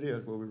see who it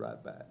is. We'll be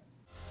right back.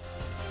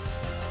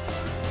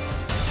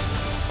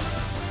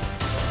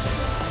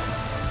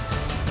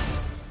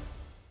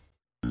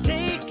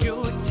 Take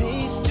your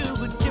taste to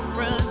a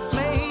different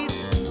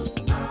place.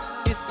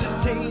 It's the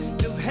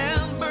taste of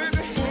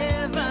hamburger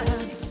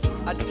heaven.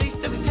 A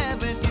taste of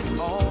heaven is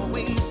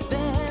always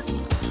best.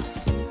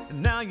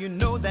 Now you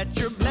know that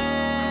you're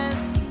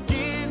blessed.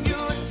 Give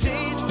your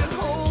taste a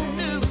whole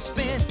new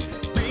spin.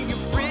 Bring your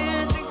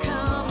friends and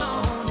come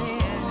on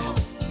in.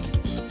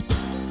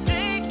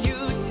 Take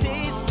your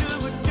taste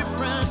to a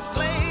different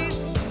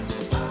place.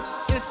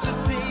 It's the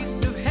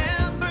taste of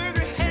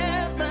hamburger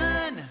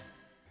heaven.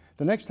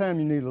 The next time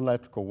you need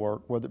electrical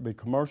work, whether it be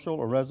commercial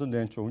or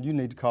residential, you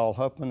need to call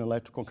Huffman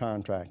Electrical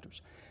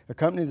Contractors, a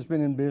company that's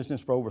been in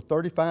business for over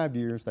 35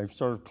 years. They've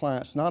served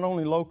clients not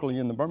only locally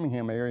in the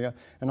Birmingham area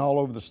and all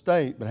over the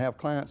state, but have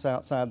clients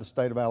outside the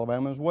state of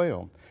Alabama as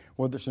well.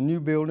 Whether it's a new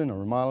building or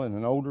remodeling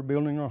an older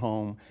building or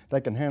home,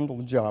 they can handle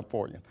the job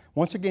for you.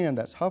 Once again,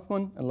 that's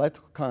Huffman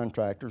Electrical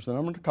Contractors. The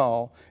number to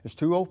call is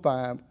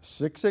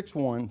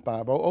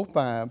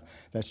 205-661-5005.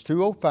 That's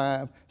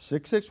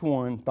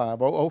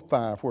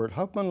 205-661-5005. Where at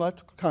Huffman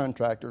Electrical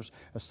Contractors,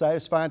 a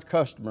satisfied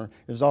customer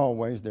is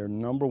always their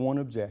 #1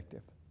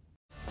 objective.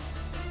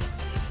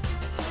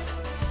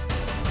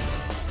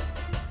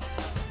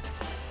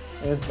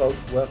 And folks,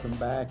 welcome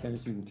back. And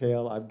as you can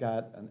tell, I've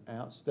got an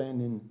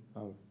outstanding,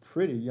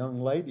 pretty young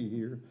lady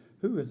here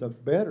who is a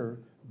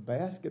better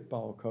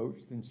basketball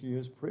coach than she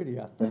is pretty,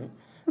 I think.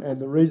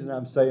 And the reason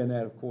I'm saying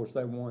that, of course,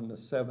 they won the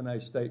 7A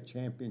state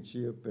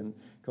championship, and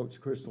Coach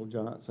Crystal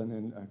Johnson.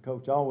 And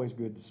Coach, always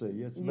good to see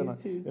you.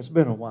 It's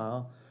been a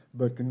while.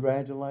 But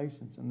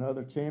congratulations,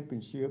 another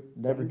championship.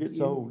 Never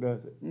gets old,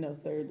 does it? No,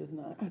 sir, it does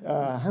not.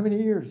 How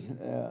many years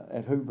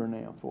at Hoover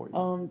now for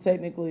you?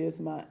 Technically, it's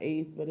my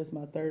 8th, but it's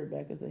my 3rd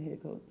back as a head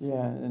coach.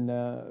 Yeah, and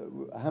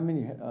how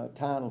many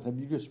titles? Have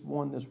you just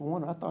won this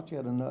one? I thought you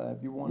had another.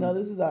 Have you won? No,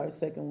 this is our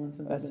 2nd one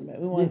since I've been back.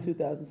 We won in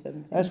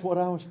 2017. That's what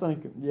I was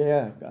thinking.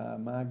 Yeah,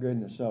 my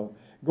goodness. So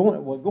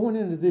going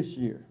into this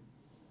year,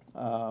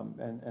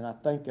 and I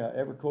think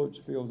every coach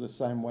feels the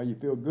same way. You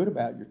feel good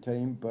about your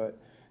team, but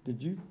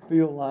did you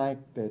feel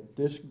like that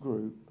this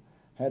group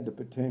had the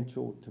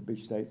potential to be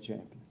state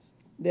champions?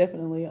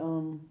 Definitely.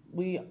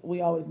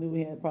 We always knew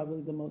we had probably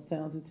the most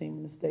talented team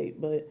in the state,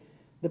 but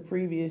the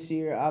previous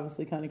year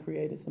obviously kind of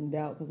created some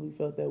doubt because we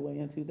felt that way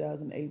in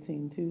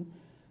 2018 too.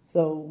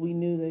 So we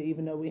knew that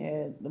even though we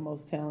had the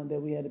most talent,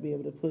 that we had to be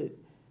able to put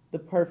the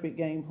perfect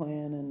game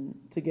plan and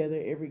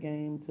together every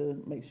game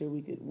to make sure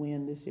we could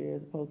win this year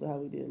as opposed to how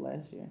we did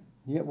last year.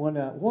 Yeah. Well,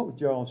 now, what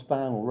was y'all's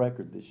final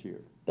record this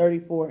year?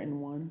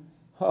 34-1.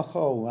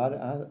 Oh,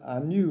 I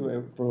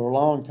knew for a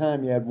long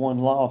time you had one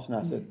loss, and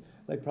I said,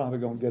 they're probably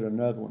going to get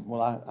another one. Well,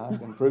 I've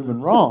been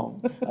proven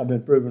wrong. I've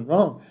been proven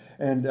wrong.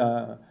 And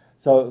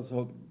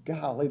so,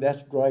 golly,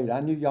 that's great.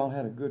 I knew y'all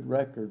had a good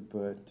record,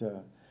 but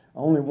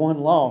only one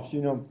loss.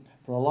 You know,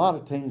 for a lot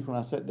of teams, when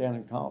I sat down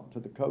and talked to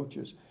the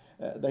coaches,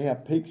 they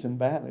have peaks and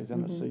valleys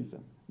in the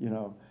season, you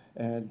know.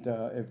 And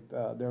if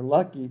they're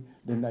lucky,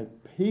 then they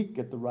peak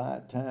at the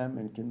right time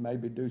and can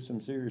maybe do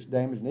some serious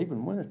damage and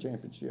even win a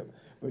championship.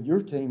 But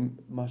your team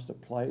must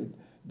have played.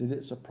 Did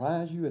it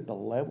surprise you at the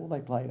level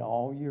they played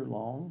all year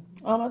long?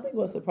 I think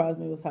what surprised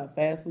me was how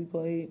fast we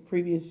played.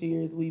 Previous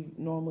years,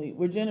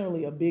 we're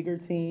generally a bigger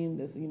team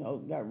that's, you know,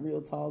 got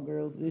real tall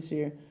girls. This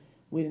year,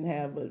 we didn't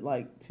have but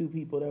like 2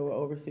 people that were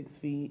over 6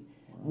 feet.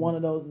 Wow. One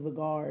of those is a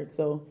guard.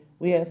 So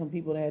we had some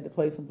people that had to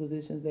play some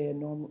positions they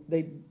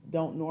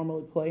don't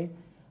normally play.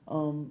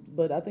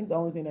 But I think the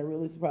only thing that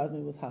really surprised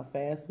me was how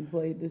fast we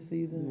played this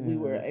season. Yeah. We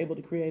were able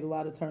to create a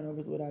lot of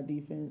turnovers with our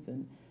defense,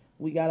 and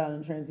we got out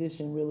in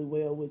transition really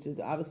well, which is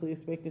obviously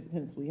expected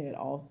since we had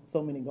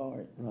so many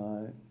guards.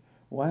 Right.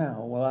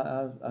 Wow.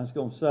 Well, I was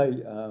going to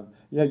say,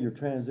 your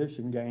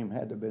transition game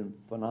had to have been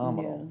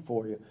phenomenal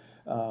for you.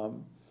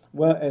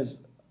 Well,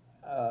 as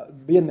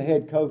being the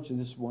head coach, and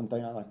this is one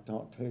thing I like to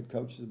talk to head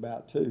coaches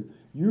about too,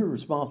 you're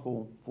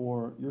responsible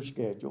for your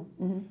schedule.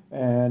 Mm-hmm.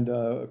 And,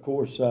 of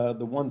course, the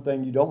one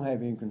thing you don't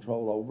have any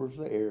control over is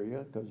the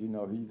area because you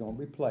know who you're going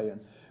to be playing.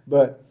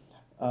 But,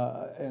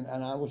 and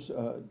I was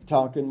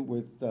talking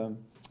with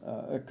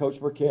Coach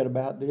Burkett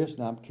about this,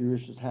 and I'm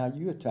curious as how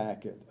you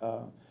attack it.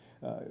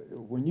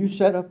 When you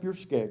set up your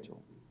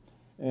schedule,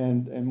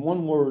 and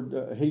one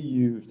word he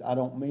used, I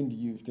don't mean to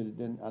use because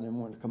I didn't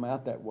want it to come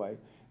out that way,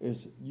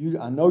 is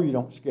I know you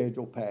don't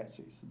schedule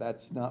patsies.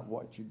 That's not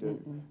what you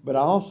do. Mm-mm. But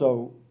I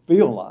also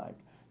feel like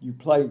you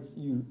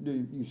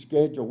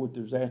schedule what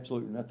there's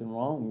absolutely nothing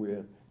wrong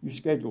with. You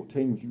schedule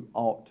teams you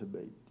ought to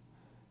beat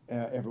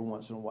every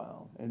once in a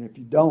while. And if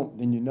you don't,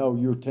 then you know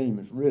your team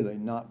is really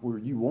not where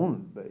you want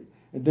it to be.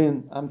 And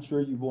then I'm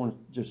sure you want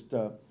to just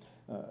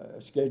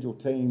schedule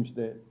teams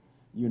that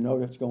you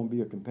know it's going to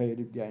be a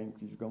competitive game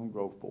because you're going to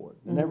grow for it.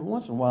 And every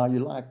once in a while, you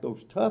like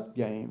those tough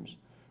games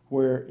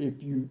where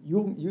if you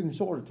can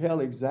sort of tell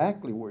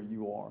exactly where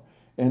you are.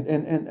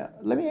 And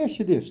let me ask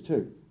you this,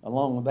 too,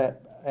 along with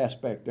that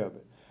aspect of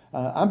it.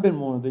 I've been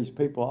one of these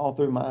people all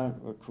through my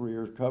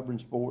career covering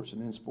sports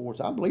and in sports.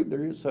 I believe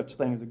there is such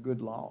thing as a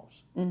good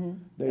loss. Mm-hmm.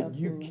 That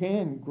absolutely. You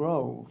can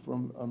grow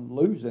from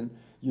losing.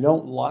 You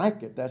don't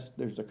like it.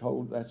 There's a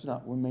code. That's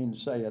not what we mean to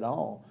say at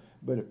all.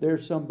 But if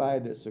there's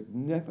somebody that's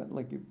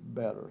significantly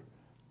better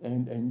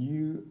and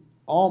you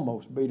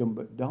almost beat them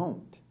but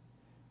don't,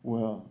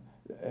 well,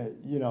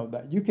 you know,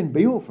 that you can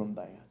build from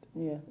that.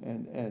 Yeah.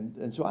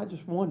 And so I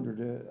just wondered,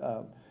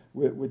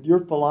 with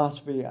your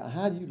philosophy,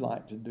 how do you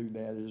like to do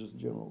that as a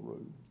general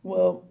rule?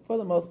 Well, for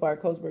the most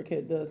part, Coach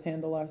Burkett does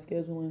handle our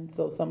scheduling.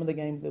 So some of the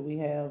games that we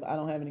have, I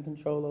don't have any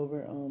control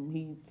over.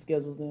 He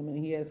schedules them, and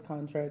he has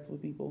contracts with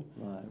people.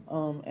 Right.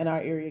 And our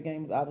area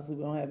games, obviously,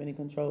 we don't have any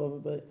control over.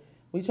 But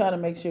we try to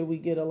make sure we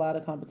get a lot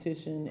of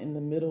competition in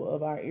the middle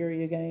of our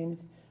area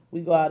games.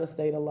 We go out of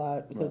state a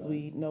lot because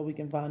we know we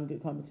can find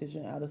good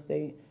competition out of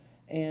state.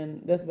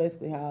 And that's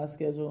basically how I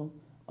schedule.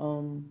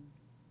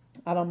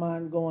 I don't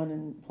mind going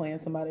and playing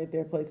somebody at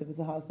their place if it's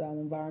a hostile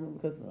environment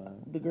because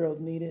the girls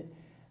need it.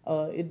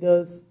 It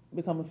does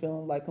become a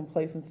feeling like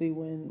complacency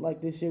when,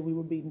 like this year, we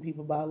were beating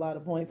people by a lot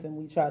of points and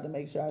we tried to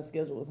make sure our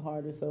schedule was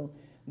harder so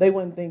they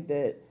wouldn't think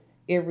that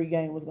every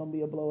game was going to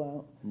be a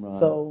blowout. Right.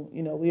 So,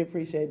 you know, we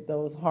appreciate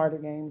those harder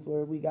games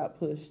where we got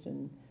pushed.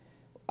 And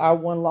our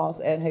one loss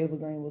at Hazel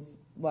Green was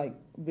like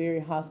very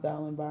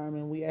hostile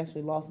environment. We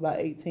actually lost by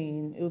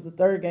 18. It was the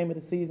 3rd game of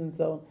the season,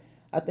 so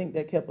I think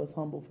that kept us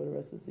humble for the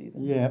rest of the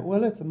season. Yeah,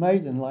 well, it's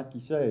amazing, like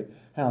you say,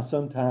 how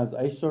sometimes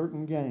a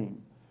certain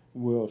game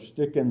will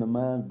stick in the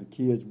minds of the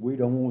kids. We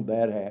don't want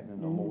that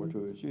happening no more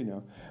to us, you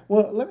know.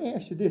 Well, let me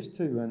ask you this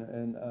too,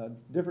 and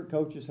different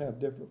coaches have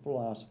different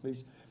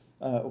philosophies.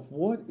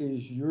 What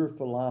is your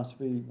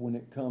philosophy when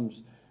it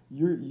comes?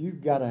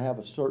 You've got to have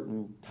a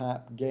certain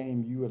type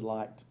game you would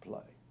like to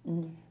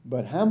play,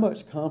 but how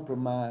much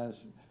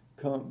compromise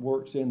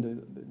works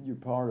into your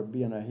part of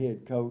being a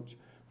head coach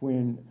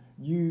when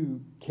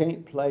you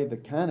can't play the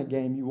kind of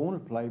game you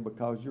want to play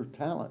because your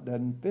talent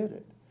doesn't fit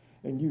it?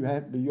 And you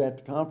have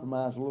to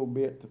compromise a little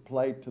bit to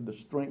play to the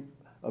strength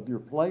of your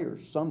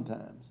players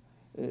sometimes.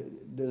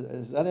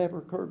 Has that ever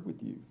occurred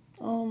with you?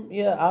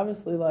 Yeah,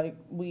 obviously, like,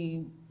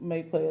 we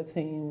may play a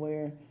team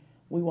where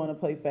we want to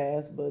play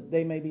fast, but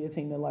they may be a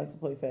team that likes to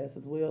play fast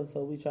as well.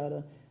 So we try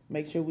to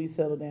make sure we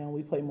settle down.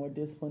 We play more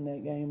disciplined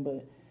that game.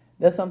 But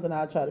that's something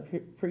I try to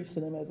preach to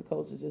them as a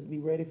coach, is just be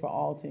ready for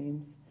all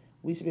teams.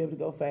 We should be able to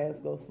go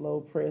fast, go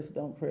slow, press,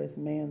 don't press,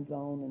 man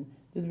zone, and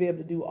just be able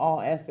to do all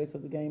aspects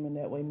of the game, and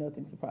that way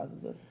nothing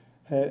surprises us.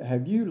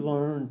 Have you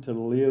learned to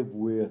live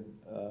with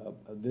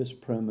this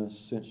premise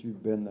since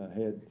you've been the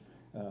head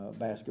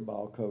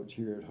basketball coach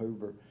here at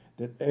Hoover,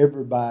 that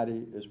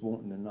everybody is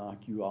wanting to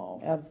knock you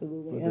off?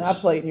 Absolutely, and I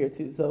played here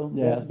too, so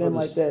it's been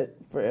like that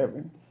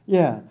forever.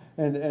 Yeah,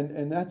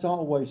 and that's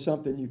always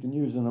something you can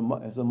use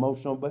as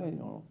emotional bait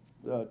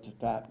to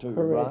tap to,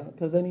 correct, right?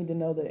 because they need to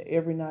know that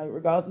every night,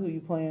 regardless of who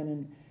you're playing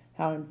and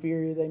how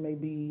inferior they may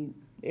be,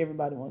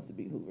 everybody wants to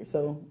be Hoover.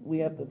 So we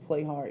have to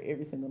play hard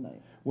every single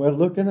night. Well,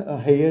 looking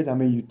ahead, I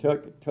mean, you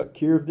took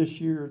care of this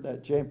year,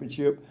 that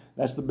championship.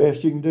 That's the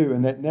best you can do,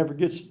 and that never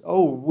gets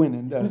old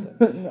winning, does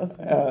it?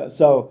 No,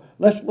 so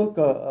let's look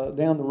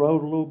down the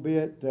road a little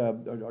bit.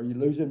 Are you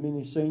losing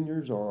many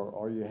seniors, or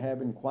are you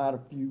having quite a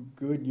few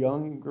good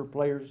younger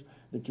players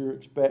that you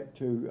expect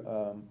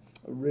to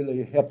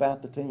really help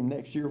out the team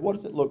next year? What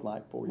does it look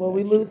like for you? Well,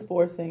 we lose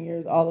 4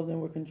 seniors. All of them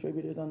were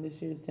contributors on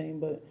this year's team,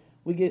 but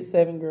we get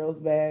 7 girls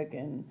back,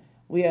 and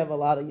we have a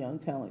lot of young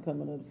talent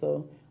coming up.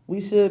 So we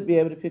should be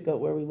able to pick up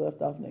where we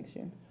left off next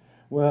year.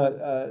 Well,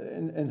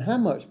 and how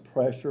much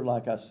pressure,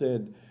 like I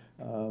said,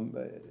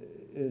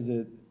 does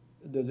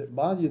it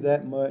bother you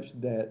that much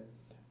that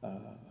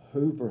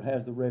Hoover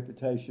has the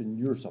reputation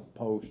you're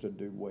supposed to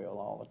do well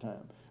all the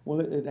time? Well,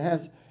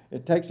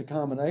 it takes a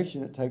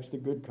combination. It takes the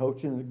good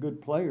coaching and the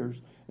good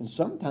players, and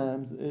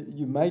sometimes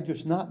you may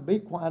just not be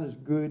quite as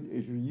good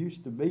as you're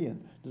used to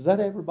being. Does that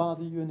ever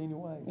bother you in any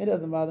way? It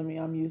doesn't bother me.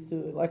 I'm used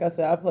to it. Like I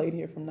said, I played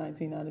here from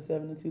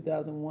 1997 to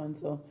 2001,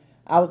 so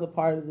I was a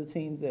part of the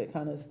teams that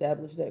kind of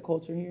established that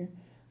culture here.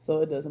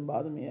 So it doesn't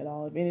bother me at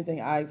all. If anything,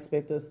 I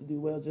expect us to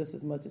do well just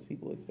as much as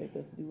people expect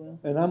us to do well.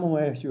 And I'm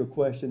going to ask you a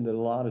question that a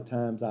lot of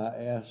times I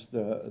ask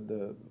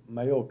the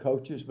male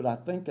coaches, but I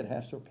think it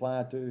has to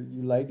apply to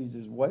you ladies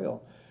as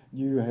well.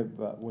 You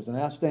was an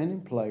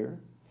outstanding player,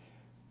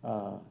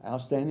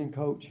 outstanding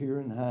coach here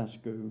in high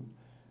school.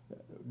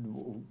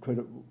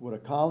 Would a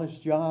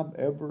college job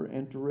ever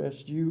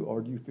interest you,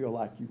 or do you feel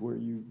like you're where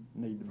you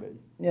need to be?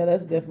 Yeah,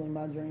 that's definitely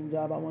my dream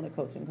job. I want to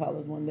coach in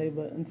college one day,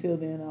 but until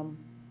then, I'm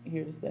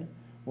here to stay.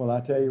 Well,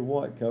 I tell you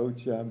what,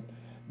 Coach,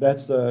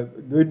 that's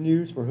good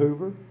news for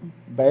Hoover,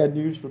 bad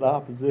news for the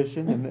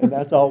opposition, and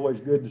that's always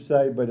good to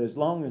say. But as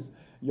long as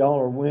y'all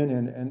are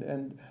winning,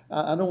 and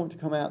I don't want to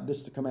come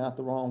out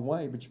the wrong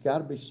way, but you got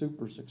to be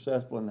super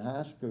successful in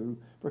high school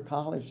for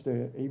college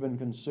to even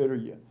consider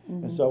you.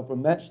 Mm-hmm. And so,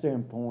 from that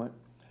standpoint,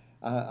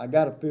 I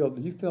got to feel.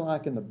 Do you feel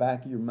like in the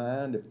back of your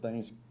mind, if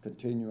things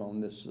continue on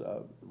this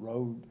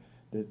road,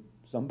 that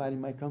somebody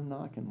may come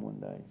knocking one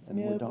day, and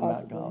we're talking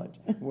about college?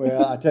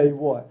 Well, I tell you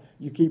what,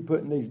 you keep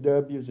putting these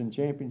W's and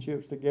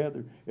championships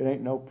together, it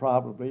ain't no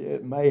problem.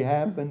 It may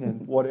happen,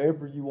 and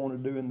whatever you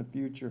want to do in the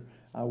future,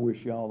 I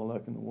wish you all the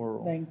luck in the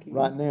world. Thank you.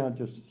 Right now,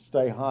 just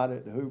stay hot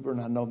at Hoover,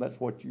 and I know that's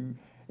what you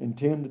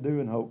intend to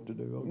do and hope to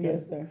do, okay?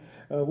 Yes, sir.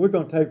 We're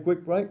going to take a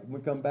quick break. When we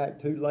come back,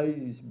 2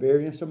 ladies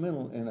very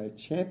instrumental in a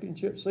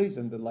championship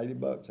season the Lady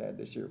Bucks had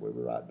this year. We'll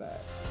be right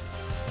back.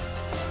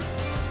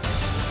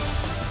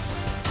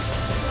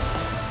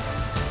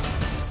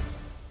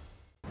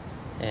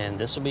 And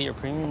this will be your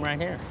premium right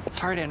here.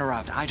 Sorry to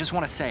interrupt. I just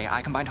want to say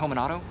I combined home and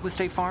auto with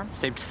State Farm.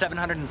 Saved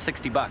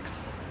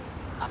 $760.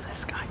 Love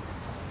this guy.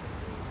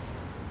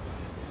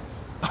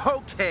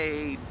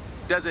 Okay,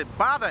 does it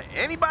bother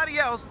anybody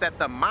else that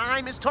the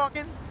mime is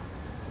talking?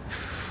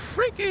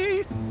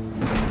 Freaky.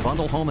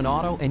 Bundle home and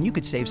auto, and you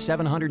could save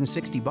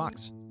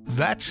 $760.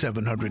 That's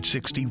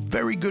 760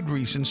 very good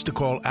reasons to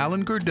call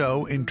Alan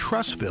Gurdeau in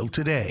Trussville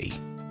today.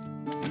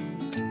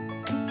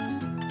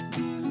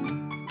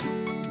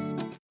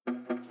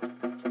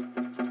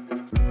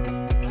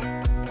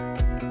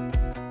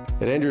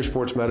 At Andrews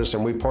Sports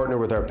Medicine, we partner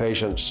with our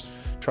patients,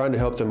 trying to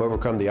help them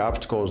overcome the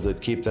obstacles that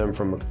keep them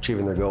from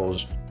achieving their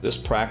goals. This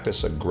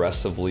practice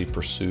aggressively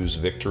pursues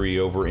victory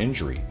over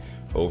injury,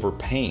 over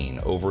pain,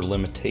 over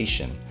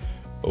limitation,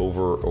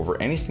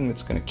 over anything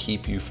that's going to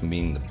keep you from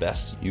being the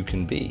best you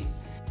can be.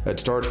 It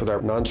starts with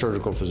our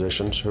non-surgical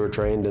physicians who are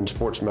trained in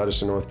sports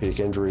medicine, orthopedic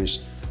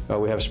injuries.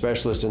 We have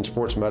specialists in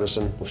sports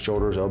medicine with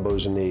shoulders,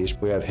 elbows, and knees.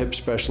 We have hip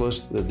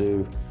specialists that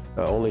do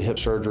only hip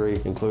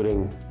surgery,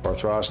 including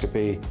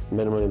arthroscopy,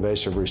 minimally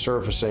invasive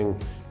resurfacing,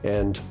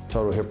 and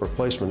total hip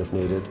replacement if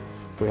needed.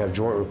 We have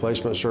joint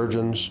replacement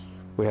surgeons.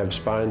 We have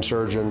spine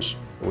surgeons.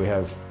 We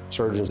have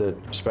surgeons that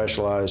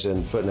specialize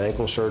in foot and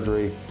ankle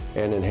surgery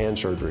and in hand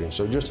surgery.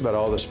 So just about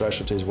all the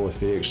specialties of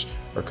orthopedics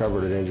are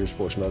covered at Andrews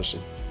Sports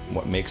Medicine.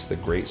 What makes the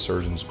great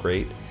surgeons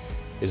great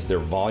is their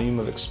volume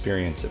of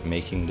experience at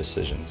making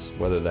decisions,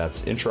 whether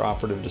that's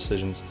intraoperative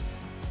decisions,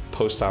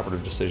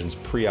 postoperative decisions,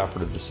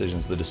 preoperative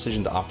decisions, the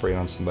decision to operate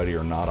on somebody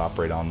or not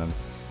operate on them.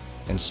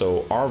 And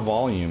so our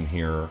volume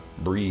here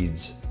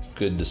breeds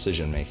good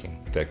decision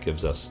making. That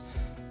gives us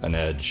an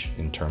edge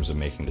in terms of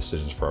making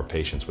decisions for our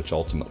patients, which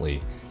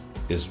ultimately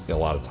is a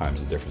lot of times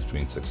the difference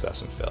between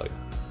success and failure.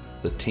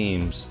 The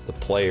teams, the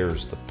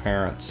players, the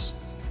parents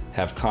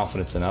have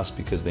confidence in us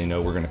because they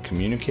know we're going to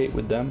communicate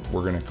with them,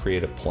 we're going to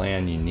create a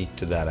plan unique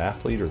to that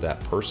athlete or that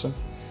person,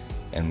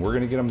 and we're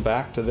going to get them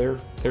back to their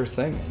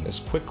thing as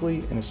quickly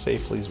and as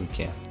safely as we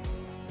can.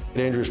 At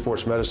Andrews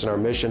Sports Medicine, our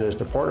mission is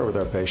to partner with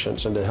our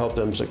patients and to help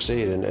them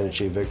succeed and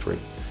achieve victory.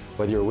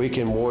 Whether you're a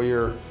weekend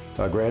warrior,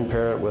 a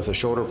grandparent with a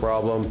shoulder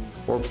problem,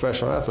 or a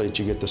professional athlete,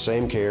 you get the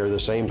same care, the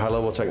same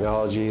high-level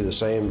technology, the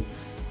same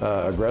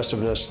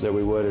aggressiveness that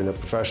we would in a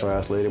professional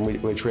athlete,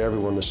 and we treat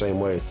everyone the same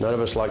way. None of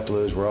us like to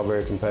lose. We're all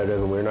very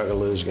competitive, and we're not going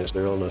to lose against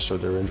their illness or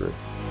their injury.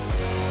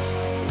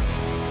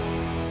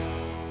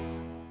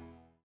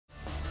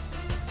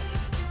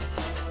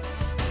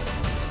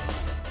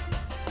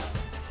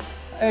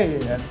 Hey,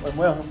 and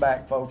welcome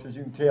back, folks. As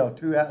you can tell,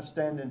 two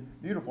outstanding,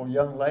 beautiful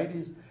young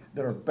ladies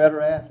that are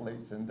better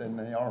athletes than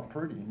they are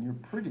pretty, and you're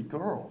pretty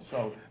girls.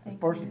 So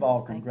first of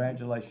all,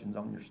 congratulations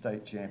on your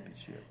state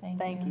championship.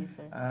 Thank you,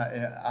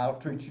 sir. I'll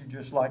treat you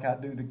just like I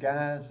do the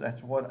guys.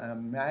 That's what I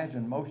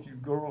imagine most of you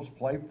girls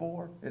play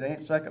for. It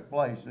ain't second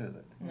place, is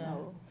it?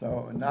 No.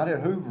 So not at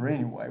Hoover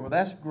anyway. Well,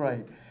 that's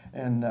great.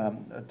 And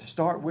to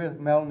start with,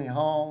 Melanie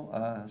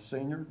Hall,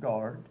 senior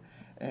guard,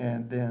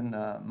 and then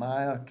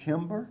Maya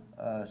Kimber,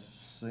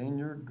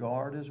 senior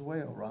guard as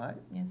well, right?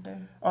 Yes, sir.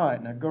 All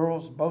right, now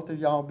girls, both of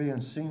y'all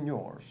being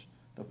seniors,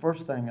 the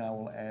first thing I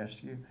will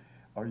ask you,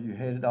 are you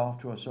headed off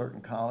to a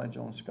certain college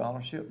on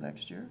scholarship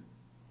next year?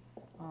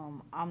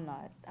 I'm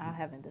not. I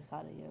haven't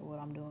decided yet what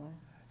I'm doing.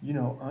 You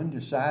know,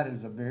 Undecided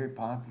is a very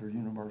popular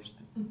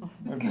university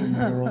for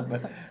girls,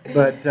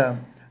 but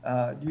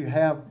do you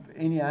have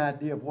any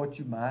idea of what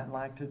you might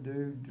like to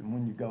do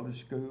when you go to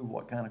school,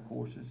 what kind of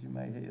courses you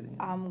may head in?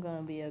 I'm going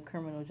to be a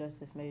criminal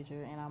justice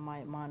major, and I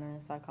might minor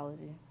in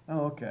psychology.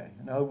 Oh, okay.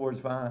 In other words,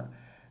 if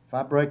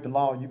I break the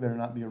law, you better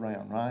not be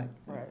around, right?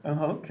 Right.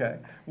 Oh, okay.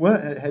 Well,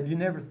 have you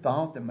never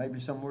thought that maybe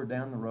somewhere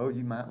down the road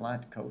you might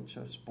like to coach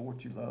a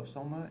sport you love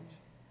so much?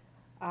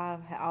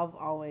 I've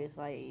always,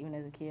 even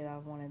as a kid,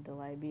 I've wanted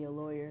to, be a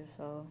lawyer,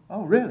 so.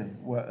 Oh, really?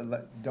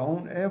 Well,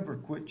 don't ever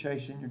quit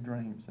chasing your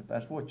dreams. If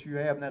that's what you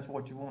have and that's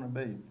what you want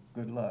to be,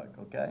 good luck,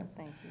 okay?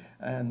 Thank you.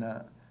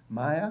 And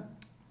Maya?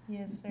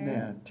 Yes, sir.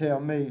 Now,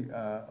 tell me,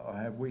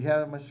 have we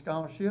had a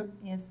scholarship?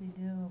 Yes, we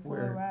do. A full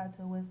Where? ride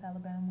to West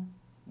Alabama.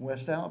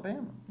 West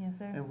Alabama? Yes,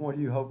 sir. And what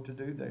do you hope to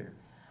do there,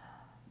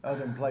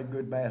 other than play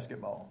good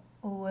basketball?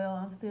 Well,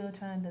 I'm still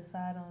trying to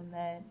decide on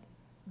that.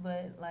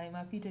 But,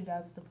 my future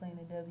job is to play in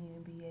the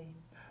WNBA.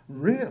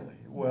 Really?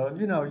 Well,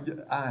 you know,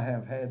 I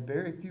have had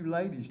very few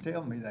ladies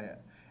tell me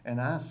that. And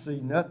I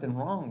see nothing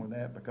wrong with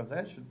that because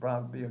that should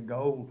probably be a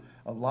goal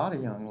of a lot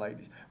of young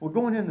ladies. Well,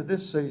 going into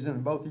this season,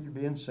 and both of you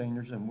being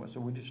seniors, and so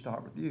we'll just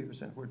start with you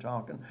since we're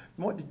talking.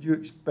 What did you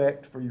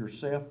expect for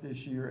yourself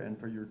this year and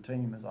for your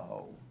team as a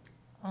whole?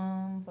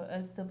 For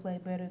us to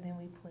play better than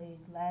we played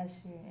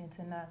last year and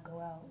to not go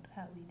out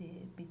how we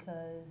did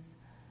because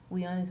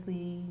we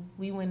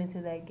went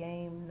into that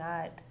game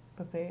not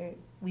prepared.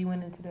 We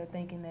went into there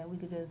thinking that we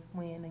could just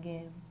win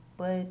again,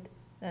 but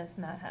that's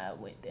not how it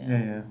went down.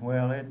 Yeah,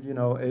 well,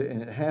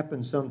 it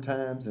happens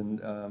sometimes,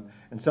 and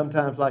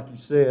sometimes, like you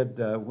said,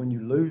 when you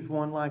lose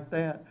one like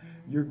that,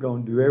 you're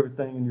going to do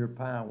everything in your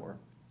power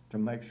to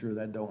make sure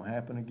that don't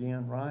happen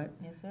again, right?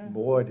 Yes, sir.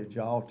 Boy, did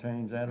y'all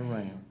change that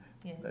around.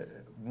 Yes.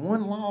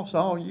 One loss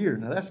all year.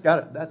 Now that's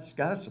got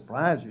to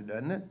surprise you,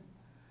 doesn't it?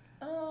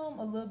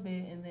 A little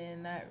bit, and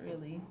then not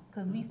really,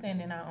 because we stand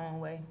in our own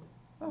way.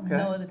 Okay.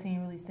 No other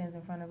team really stands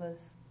in front of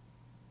us.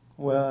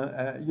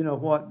 Well, you know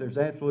what? There's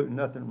absolutely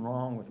nothing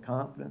wrong with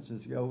confidence.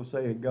 As you always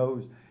say, it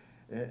goes,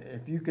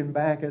 if you can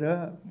back it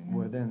up,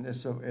 well, then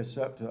it's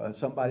up to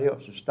somebody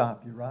else to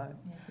stop you, right?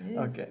 Yes, it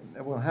is. Okay.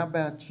 Well, how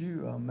about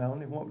you,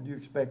 Melanie? What were you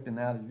expecting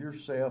out of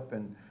yourself?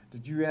 And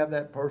did you have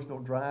that personal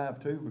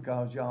drive, too,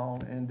 because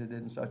y'all ended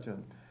in such a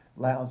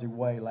lousy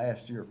way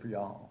last year for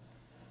y'all?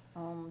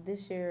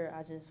 This year,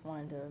 I just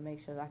wanted to make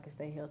sure that I could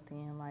stay healthy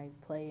and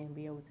play and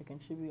be able to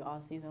contribute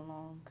all season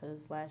long.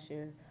 Because last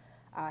year,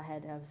 I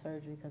had to have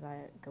surgery because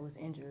I was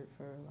injured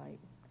for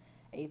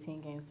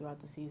 18 games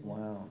throughout the season.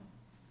 Wow.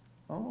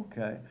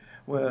 Okay.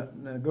 Well,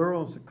 now,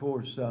 girls, of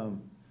course,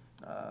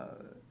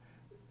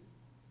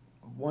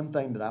 one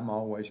thing that I'm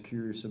always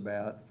curious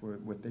about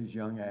with these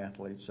young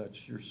athletes such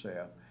as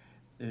yourself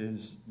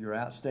is you're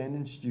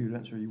outstanding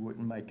students or you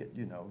wouldn't make it,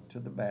 to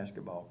the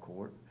basketball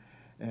court.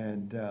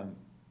 And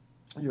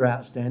you're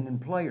outstanding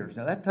players.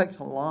 Now, that takes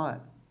a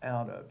lot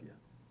out of you.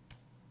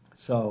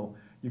 So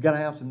you got to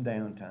have some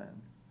downtime.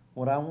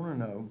 What I want to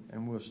know,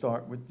 and we'll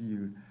start with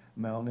you,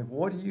 Melanie,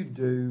 what do you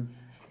do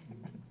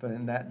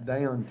in that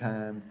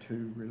downtime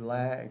to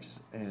relax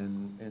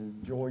and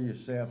enjoy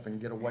yourself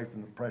and get away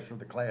from the pressure of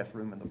the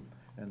classroom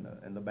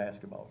and the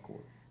basketball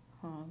court?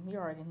 You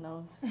already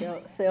know,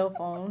 cell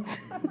phones.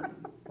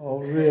 Oh,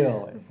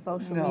 really?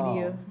 Social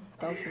media,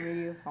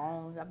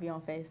 phones. I be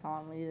on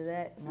FaceTime, either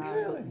that, and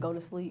I go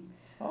to sleep.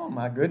 Oh,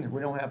 my goodness,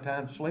 we don't have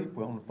time to sleep.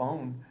 We're on the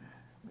phone.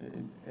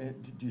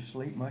 Did you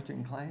sleep much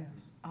in class?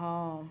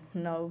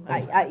 No,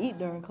 I eat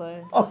during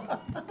class.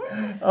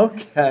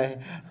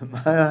 Okay.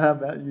 Maya, how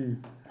about you?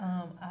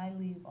 I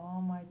leave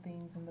all my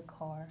things in the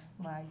car,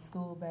 my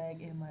school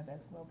bag and my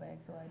basketball bag,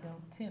 so I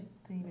don't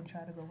tempt to even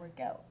try to go work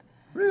out.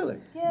 Really?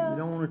 Yeah. You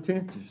don't want to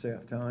tempt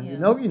yourself, Tony. Yeah. You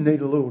know you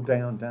need a little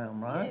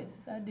downtime, right?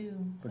 Yes, I do.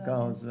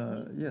 Because,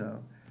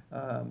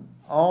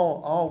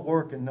 all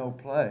work and no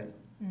play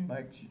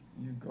makes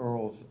you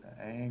girls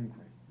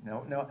angry.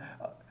 Now,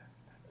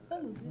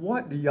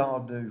 what do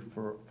y'all do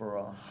for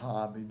a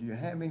hobby? Do you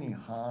have any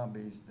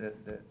hobbies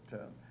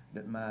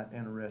that might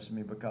interest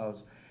me?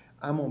 Because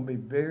I'm going to be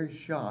very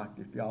shocked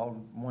if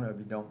one of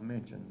you don't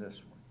mention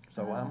this one.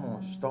 So I'm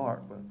going to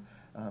start with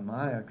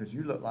Maya, because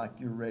you look like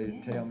you're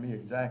ready to tell me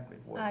exactly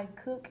what. I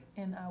cook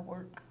and I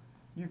work.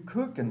 You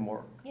cook and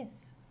work?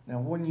 Yes. Now,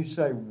 when you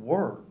say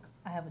work.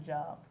 I have a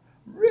job.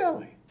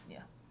 Really?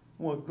 Yeah.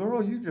 Well,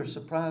 girl, you just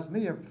surprised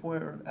me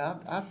everywhere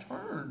I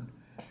turned.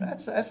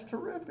 That's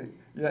terrific.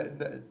 Yeah,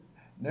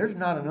 there's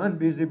not an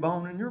unbusy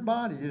bone in your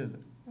body, is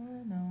it?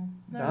 No.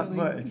 Not really.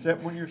 much,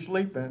 except when you're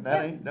sleeping.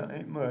 That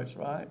ain't much,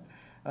 right?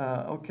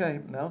 Okay,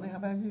 Melanie, how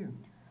about you?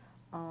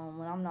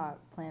 When I'm not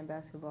playing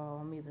basketball,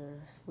 I'm either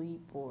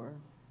asleep or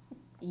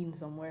eating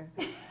somewhere.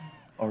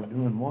 Or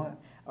doing what?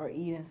 Or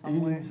eating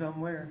somewhere. Eating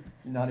somewhere?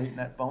 You're not eating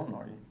that phone,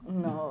 are you?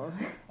 No.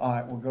 All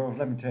right, well, girls,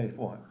 let me tell you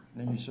what.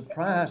 Now, you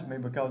surprised me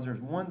because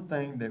there's one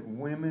thing that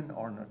women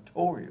are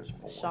notorious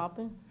for.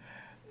 Shopping.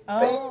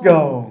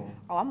 Bingo!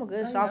 Oh, I'm a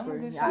good shopper.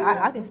 I'm a good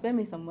I can spend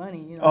me some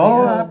money.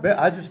 Oh,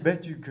 I just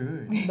bet you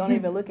could. Don't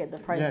even look at the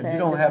price tag. You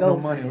don't just have go. no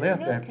money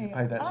left after you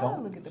pay that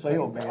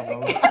sale bill,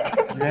 though.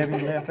 You have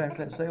any left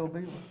after that sale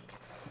bill?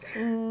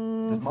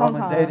 Does Mom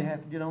and Daddy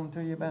have to get on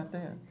to you about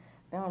that?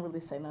 They don't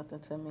really say nothing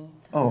to me.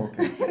 Oh,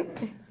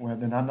 okay. Well,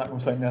 then I'm not going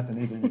to say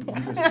nothing either.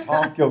 You just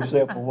talk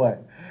yourself away.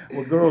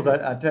 Well, girls,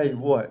 I tell you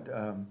what,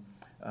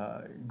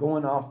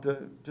 going off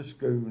to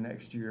school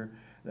next year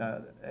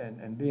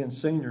and being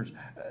seniors,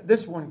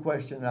 this one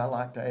question I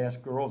like to ask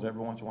girls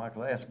every once in a while,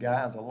 because I ask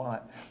guys a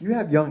lot. You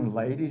have young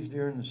ladies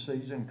during the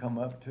season come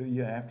up to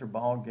you after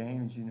ball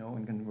games,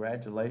 and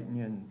congratulating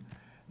you and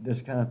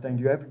this kind of thing.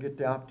 Do you ever get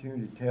the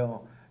opportunity to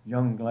tell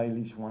young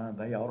ladies why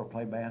they ought to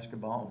play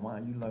basketball and why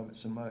you love it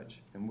so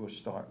much? And we'll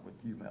start with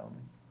you,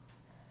 Melanie.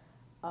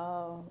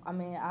 I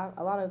mean,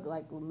 a lot of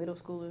middle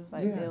schoolers,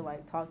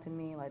 they'll talk to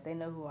me, they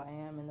know who I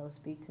am, and they'll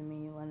speak to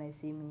me when they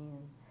see me,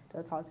 and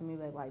they'll talk to me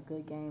like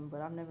good game.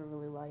 But I've never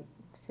really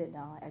sit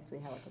down and actually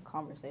have a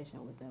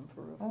conversation with them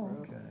for real. Oh,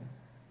 okay.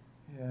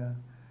 Yeah.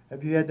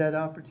 Have you had that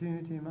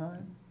opportunity, Maya?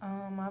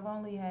 I've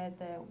only had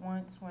that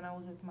once when I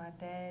was with my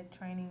dad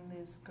training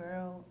this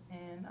girl,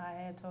 and I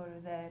had told her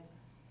that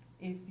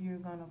if you're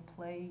gonna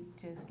play,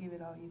 just give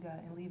it all you got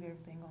and leave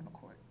everything on the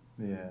court.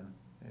 Yeah.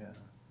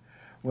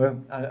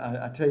 Well,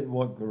 I tell you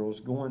what, girls,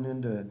 going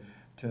into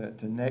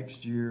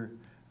next year,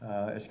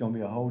 it's going to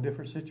be a whole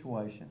different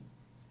situation.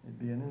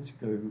 Being in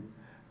school,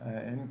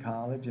 in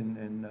college,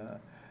 and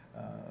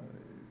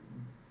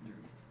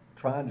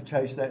trying to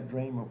chase that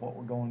dream of what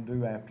we're going to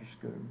do after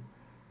school.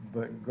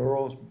 But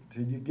girls,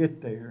 till you get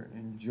there,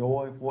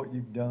 enjoy what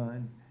you've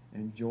done,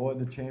 enjoy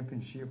the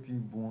championship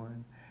you've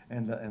won.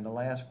 And the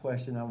last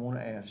question I want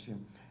to ask you,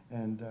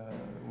 and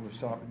we'll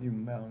start with you,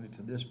 Melanie,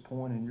 to this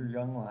point in your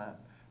young life,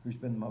 who's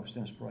been the most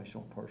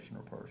inspirational person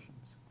or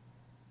persons?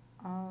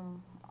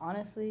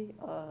 Honestly,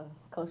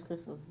 Coach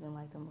Crystal's been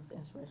the most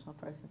inspirational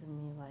person to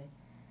me.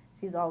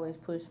 She's always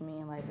pushed me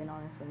and been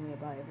honest with me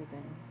about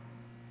everything.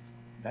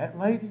 That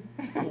lady?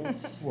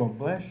 Yes. Well,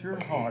 bless your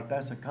heart.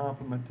 That's a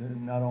compliment to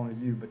not only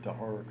you but to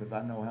her, because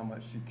I know how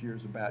much she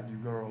cares about you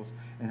girls.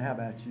 And how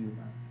about you,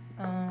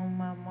 man?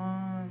 My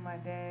mom, my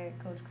dad,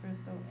 Coach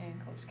Crystal, and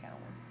Coach Cowan.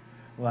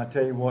 Well, I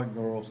tell you what,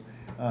 girls,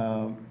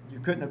 you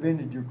couldn't have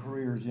ended your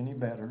careers any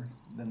better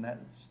than that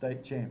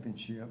state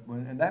championship.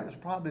 And that was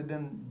probably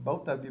then,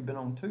 both of you been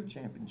on 2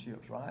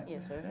 championships, right?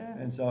 Yes, sir.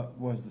 And so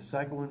was the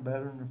second one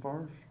better than the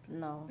first?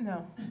 No.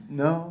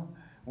 No?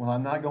 Well,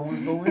 I'm not going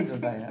to go into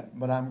that,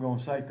 but I'm going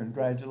to say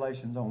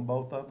congratulations on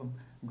both of them.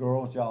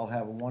 Girls, y'all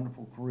have a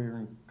wonderful career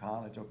in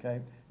college,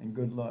 okay? And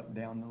good luck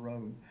down the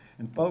road.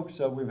 And folks,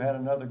 we've had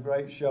another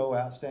great show,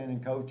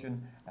 outstanding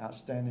coaching,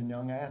 outstanding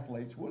young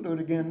athletes. We'll do it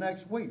again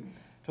next week.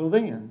 Till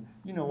then,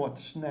 you know what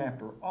the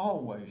snapper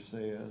always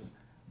says,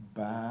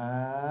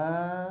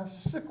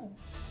 bicycle.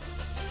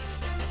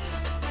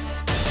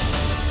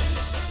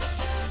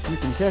 You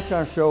can catch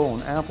our show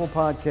on Apple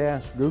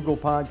Podcasts, Google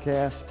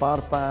Podcasts,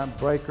 Spotify,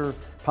 Breaker,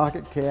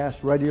 Pocket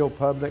Cast, Radio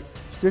Public,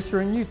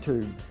 Stitcher, and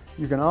YouTube.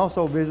 You can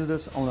also visit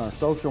us on our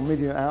social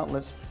media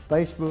outlets,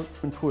 Facebook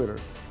and Twitter.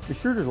 Be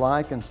sure to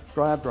like and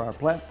subscribe to our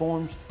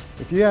platforms.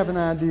 If you have an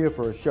idea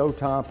for a show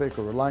topic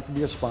or would like to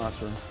be a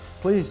sponsor,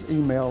 please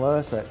email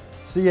us at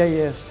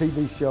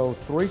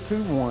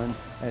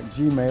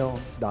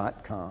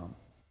castvshow321@gmail.com.